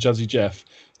 him and Jazzy Jeff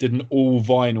did an all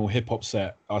vinyl hip hop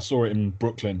set. I saw it in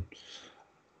Brooklyn.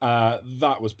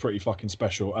 That was pretty fucking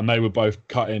special. And they were both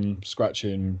cutting,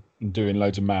 scratching, and doing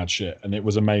loads of mad shit. And it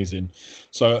was amazing.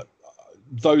 So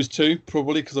those two,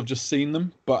 probably because I've just seen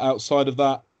them. But outside of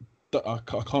that, I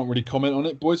can't really comment on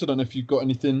it. Boys, I don't know if you've got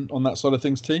anything on that side of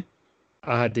things, T?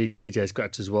 I had DJ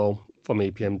Scratch as well from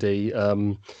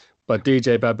EPMD. But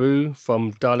DJ Babu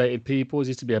from Dilated Peoples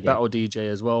used to be a battle DJ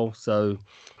as well. So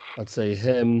I'd say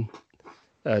him.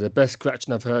 The best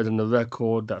scratching I've heard on the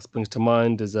record that springs to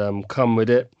mind is Come With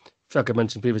It. I think I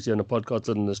mentioned previously on the podcast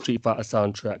on the Street Fighter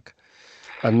soundtrack.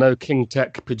 I know King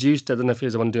Tech produced. I don't know if he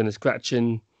was the one doing the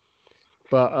scratching.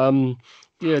 But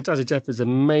Jazzy Jeff is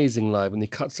amazing live and he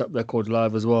cuts up record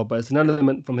live as well. But it's an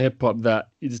element from hip hop that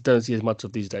you just don't see as much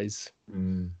of these days.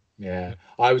 Yeah,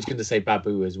 I was going to say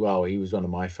Babu as well. He was one of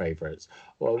my favourites.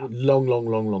 Well,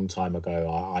 long time ago,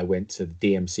 I went to the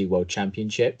DMC World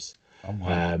Championships. Oh,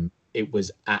 wow. It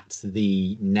was at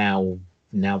the now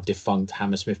defunct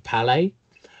Hammersmith Palais,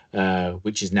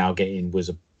 which is now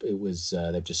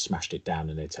they've just smashed it down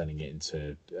and they're turning it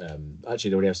into actually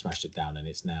they already have smashed it down and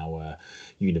it's now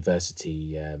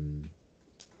university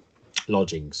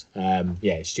lodgings.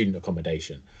 Student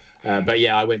accommodation. But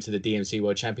I went to the DMC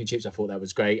World Championships. I thought that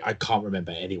was great. I can't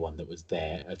remember anyone that was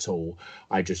there at all.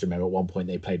 I just remember at one point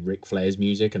they played Ric Flair's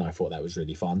music and I thought that was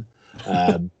really fun.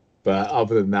 But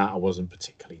other than that, I wasn't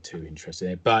particularly too interested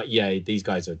in it. But these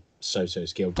guys are so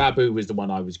skilled. Babu was the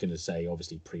one I was going to say.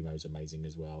 Obviously, Primo's amazing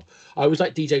as well. I was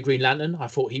like DJ Green Lantern. I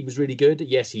thought he was really good.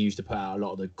 Yes, he used to put out a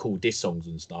lot of the cool diss songs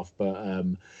and stuff. But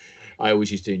I always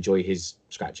used to enjoy his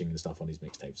scratching and stuff on his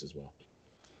mixtapes as well.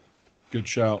 Good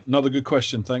shout. Another good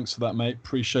question. Thanks for that, mate.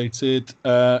 Appreciated.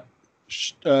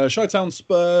 Chi-Town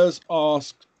Spurs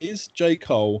asks, is J.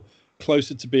 Cole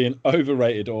closer to being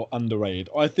overrated or underrated?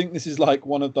 I think this is like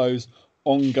one of those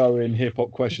ongoing hip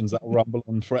hop questions that will rumble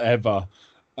on forever.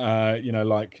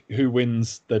 Like who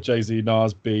wins the Jay-Z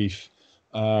Nas beef?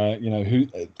 Who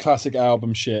classic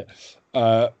album shit.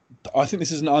 I think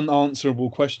this is an unanswerable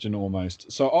question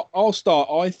almost. So I'll start.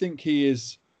 I think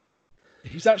he's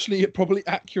actually probably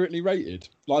accurately rated.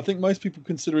 Like, I think most people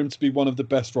consider him to be one of the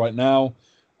best right now,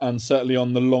 and certainly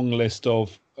on the long list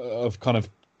of kind of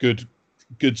good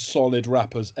solid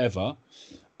rappers ever.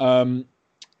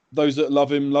 Those that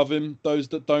love him love him. Those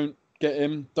that don't get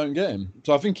him don't get him.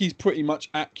 So I think he's pretty much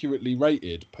accurately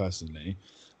rated personally.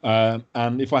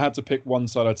 And if I had to pick one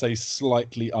side, I'd say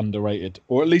slightly underrated,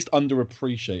 or at least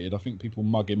underappreciated. I think people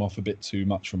mug him off a bit too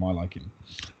much for my liking.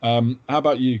 How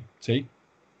about you, T?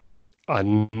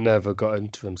 I never got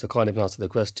into him, so I can't even answer the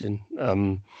question.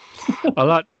 I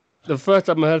like the first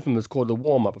time I heard from him was called The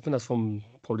Warm Up. I think that's from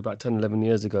probably about 10, 11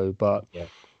 years ago. But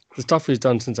the stuff he's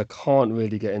done since, I can't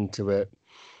really get into it.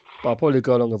 But I'll probably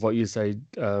go along with what you say,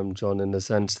 John, in the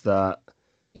sense that,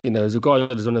 he's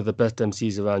regarded as one of the best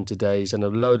MCs around today. He's done a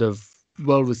load of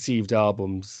well-received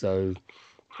albums. So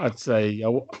I'd say, I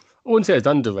wouldn't say it's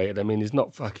underrated. I mean, he's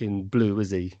not fucking Blue,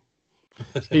 is he?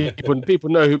 People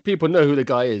know who the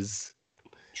guy is.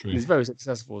 True. He's very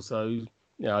successful. So,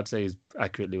 yeah, I'd say he's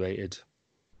accurately rated.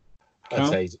 I'd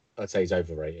say he's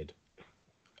overrated.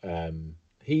 I'm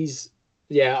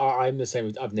the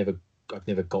same. I've never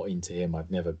got into him. I've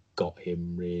never got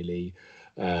him really.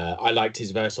 I liked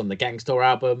his verse on the Gangstar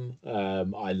album.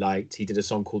 He did a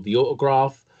song called The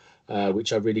Autograph,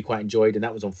 which I really quite enjoyed, and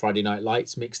that was on Friday Night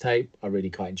Lights mixtape. I really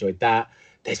quite enjoyed that.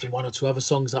 There's been one or two other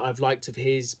songs that I've liked of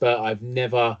his, but I've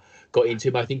never got into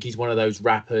him. I think he's one of those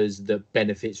rappers that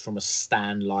benefits from a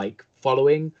stan-like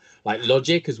following, like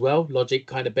Logic as well. Logic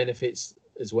kind of benefits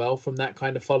as well from that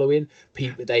kind of following.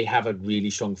 They have a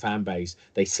really strong fan base.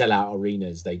 They sell out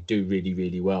arenas. They do really,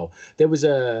 really well. I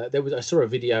saw a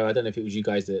video. I don't know if it was you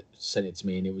guys that sent it to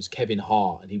me, and it was Kevin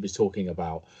Hart, and he was talking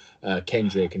about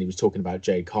Kendrick, and he was talking about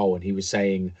J. Cole, and he was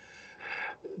saying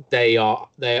they're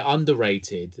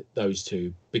underrated, those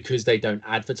two, because they don't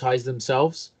advertise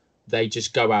themselves. They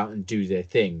just go out and do their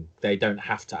thing. They don't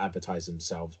have to advertise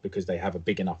themselves because they have a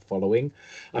big enough following.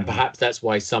 And perhaps that's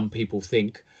why some people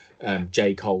think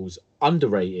J. Cole's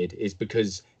underrated, is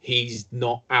because he's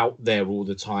not out there all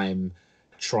the time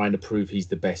trying to prove he's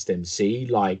the best MC,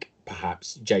 like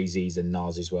perhaps Jay-Z's and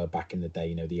Nas's were back in the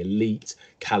day, the elite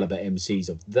caliber MCs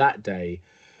of that day.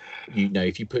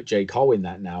 If you put J. Cole in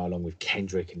that now, along with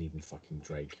Kendrick and even fucking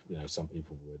Drake, some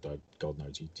people would, God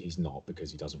knows he's not,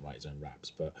 because he doesn't write his own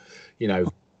raps. But,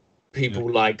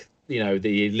 people like, the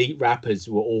elite rappers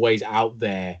were always out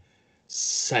there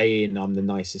saying, I'm the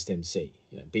nicest MC.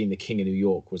 Being the king of New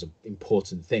York was an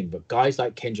important thing. But guys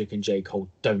like Kendrick and J. Cole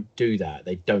don't do that.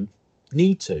 They don't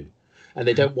need to, and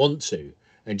they don't want to.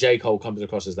 And J. Cole comes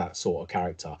across as that sort of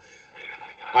character.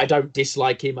 I don't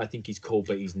dislike him. I think he's cool,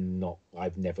 but he's not.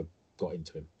 I've never got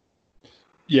into him.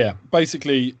 Yeah,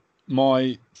 basically,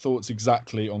 my thoughts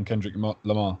exactly on Kendrick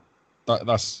Lamar.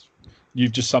 That's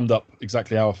you've just summed up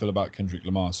exactly how I feel about Kendrick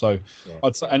Lamar. So, yeah.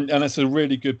 I'd say, and it's a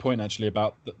really good point actually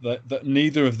about that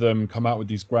neither of them come out with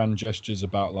these grand gestures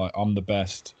about like I'm the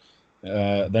best.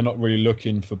 They're not really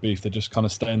looking for beef. They just kind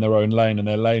of stay in their own lane, and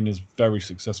their lane is very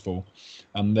successful.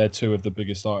 And they're two of the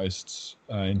biggest artists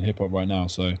in hip hop right now.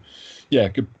 So, yeah,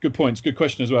 good points. Good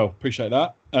question as well. Appreciate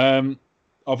that.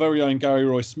 Our very own Gary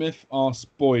Roy Smith asks,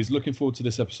 boys, looking forward to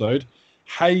this episode.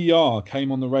 Hey Ya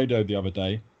came on the radio the other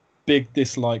day. Big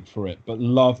dislike for it, but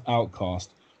love Outkast.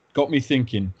 Got me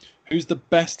thinking, who's the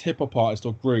best hip hop artist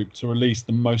or group to release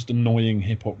the most annoying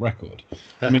hip hop record?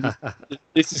 I mean,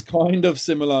 this is kind of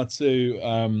similar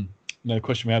to the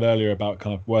question we had earlier about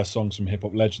kind of worst songs from hip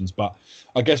hop legends, but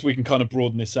I guess we can kind of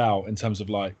broaden this out in terms of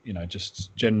like,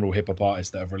 just general hip hop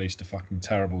artists that have released a fucking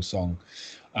terrible song.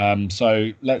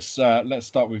 So let's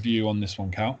start with you on this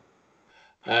one, Cal.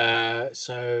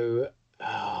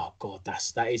 Oh god,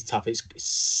 that is tough. It's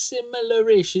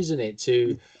similar-ish, isn't it,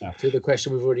 to the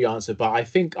question we've already answered? But I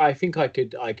think I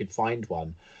could find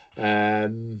one.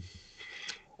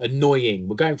 Annoying.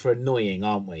 We're going for annoying,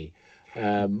 aren't we?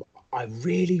 I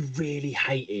really, really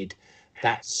hated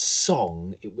that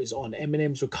song. It was on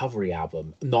Eminem's Recovery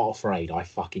album, Not Afraid. I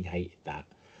fucking hated that.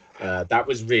 That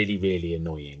was really, really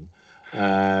annoying.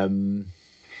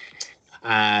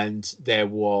 And there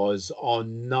was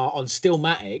on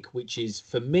Stillmatic, which is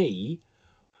for me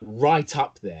right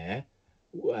up there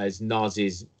as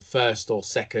Nas's first or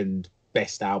second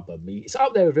best album. It's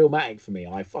up there with Illmatic for me.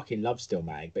 I fucking love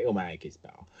Stillmatic, but Illmatic is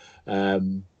better.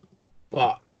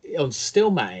 But on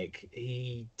Stillmatic,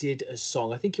 he did a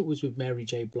song. I think it was with Mary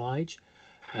J. Blige,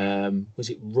 Was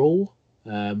it Raw?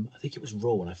 I think it was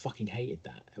Raw, and I fucking hated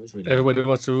that. It was really. Everybody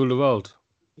wants to rule the world.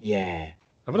 Yeah.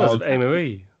 I thought that was with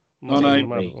Amy.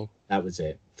 No. That was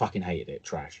it. Fucking hated it.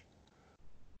 Trash.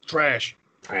 Trash.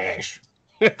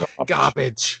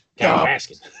 Garbage. Carol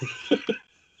Baskin.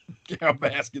 Cow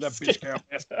basket, that bitch cow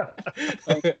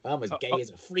basket. I'm as gay as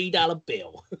a $3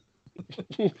 bill.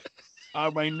 I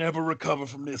may never recover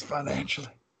from this financially.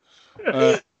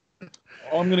 I'm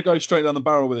going to go straight down the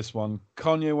barrel with this one.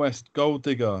 Kanye West, Gold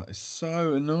Digger. Is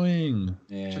so annoying.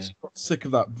 Yeah. Just got sick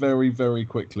of that very, very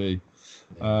quickly.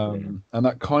 And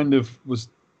that kind of was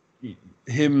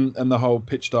him and the whole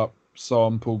pitched up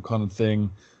sample kind of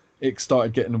thing. It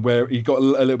started getting where he got a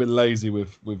little bit lazy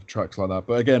with tracks like that.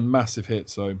 But again, massive hit,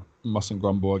 so mustn't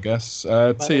grumble, I guess.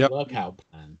 Workout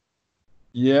Plan.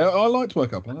 Yeah, I liked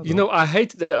Workout Plan. You know, I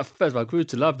hated it at first, but I grew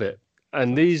to love it.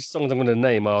 And these songs I'm going to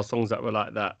name are songs that were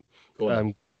like that.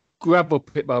 Gravel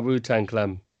Pit by Wu-Tang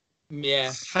Clan.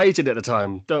 Yeah. Hated it at the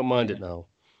time. Don't mind it now.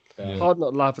 Hard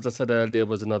Not Life, as I said earlier,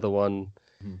 was another one.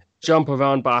 Jump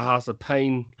Around by House of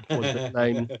Pain was a bit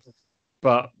lame.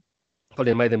 But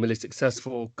probably made them really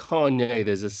successful. Kanye,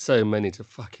 there's just so many to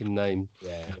fucking name.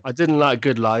 Yeah. I didn't like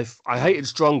Good Life. I hated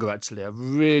Stronger, actually. I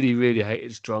really, really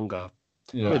hated Stronger.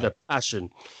 With a passion.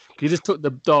 He just took the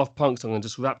Daft Punk song and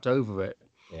just rapped over it.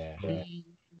 Yeah.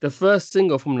 The first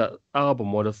single from that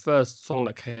album, or the first song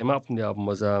that came out from the album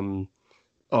was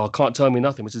Can't Tell Me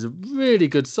Nothing, which is a really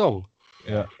good song.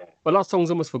 Yeah. But that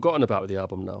song's almost forgotten about with the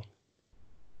album now.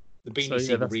 The Beanie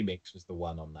Siegel remix was the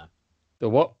one on that. The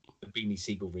what? The Beanie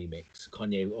Siegel remix.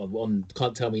 Kanye on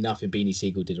Can't Tell Me Nothing. Beanie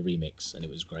Siegel did a remix, and it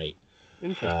was great.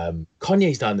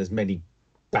 Kanye's done as many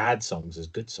bad songs as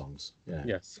good songs. Yeah.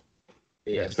 Yes.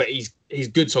 Yeah, but his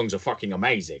good songs are fucking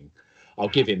amazing. I'll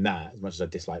give him that. As much as I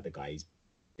dislike the guy,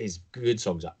 his good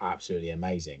songs are absolutely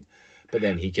amazing. But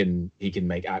then he can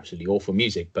make absolutely awful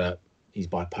music. But he's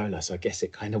bipolar, so I guess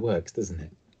it kind of works, doesn't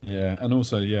it? Yeah, and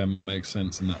also makes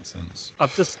sense in that sense. I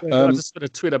just put a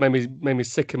tweet that made me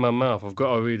sick in my mouth. I've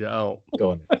got to read it out.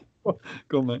 Go on.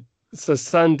 Go on, mate. So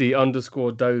Sandy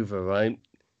 _Dover, right?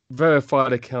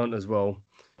 Verified account as well.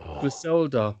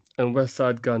 Griselda and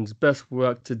Westside Gunn's best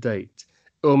work to date.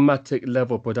 Illmatic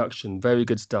level production. Very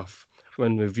good stuff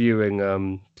when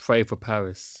reviewing Pray for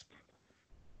Paris.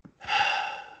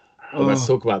 Let's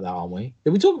talk about that, aren't we?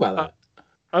 Did we talk about that?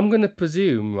 I'm going to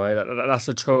presume, right, that's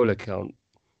a troll account.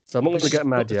 So I'm not going to get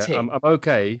mad yet. I'm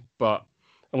okay, but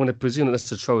I'm going to presume that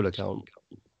that's a troll account.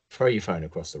 Throw your phone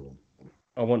across the room.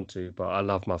 I want to, but I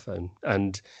love my phone.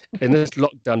 And in this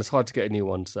lockdown, it's hard to get a new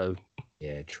one. So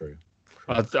yeah, true.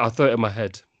 I throw it in my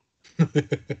head.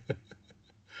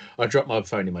 I dropped my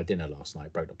phone in my dinner last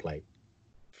night. Broke the plate.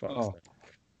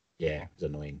 Yeah, it was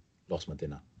annoying. Lost my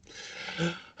dinner.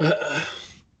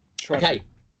 Okay.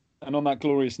 And on that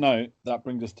glorious note, that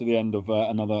brings us to the end of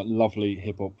another lovely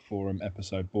Hip Hop Forum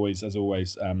episode. Boys, as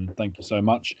always, thank you so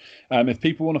much. If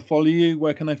people want to follow you,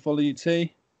 where can they follow you,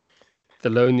 T?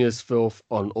 Thelonious Filth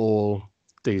on all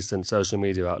decent social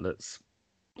media outlets.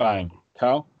 Bang.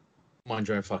 Cal? Mind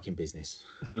your own fucking business.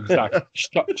 Exactly.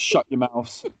 Shut your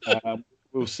mouths.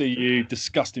 We'll see you,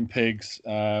 disgusting pigs,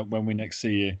 when we next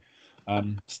see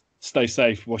you. Stay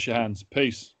safe. Wash your hands.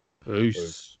 Peace.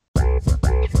 Peace.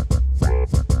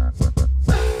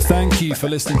 Thank you for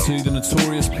listening to the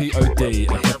Notorious P.O.D.,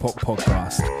 a hip-hop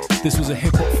podcast. This was a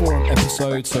Hip Hop Forum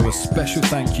episode, so a special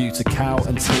thank you to Cal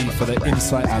and T for their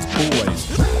insight as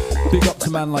always. Big up to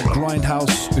man like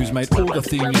Grindhouse, who's made all the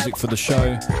theme music for the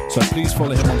show, so please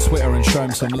follow him on Twitter and show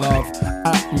him some love,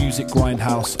 at Music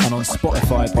Grindhouse, and on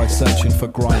Spotify by searching for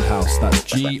Grindhouse. That's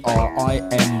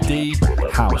Grind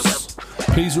House.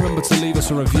 Please remember to leave us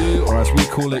a review, or as we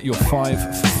call it, your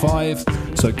 5 for 5.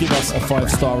 So give us a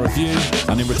 5-star review,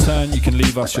 and in return you can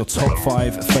leave us your top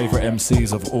 5 favourite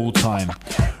MCs of all time.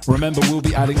 Remember, we'll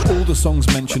be adding all the songs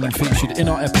mentioned and featured in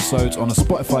our episodes on a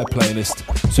Spotify playlist,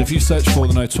 so if you search for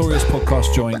the Notorious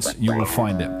Podcast Joints, you will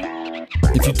find it.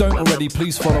 If you don't already,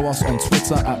 please follow us on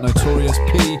Twitter at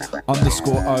NotoriousP_O_D. On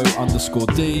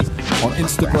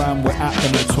Instagram, we're at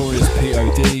the Notorious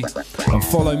POD. And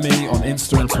follow me on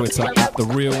Insta and Twitter at the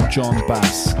Real John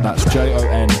Bass. That's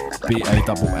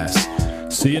JONBASS.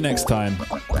 See you next time.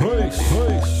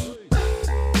 Peace.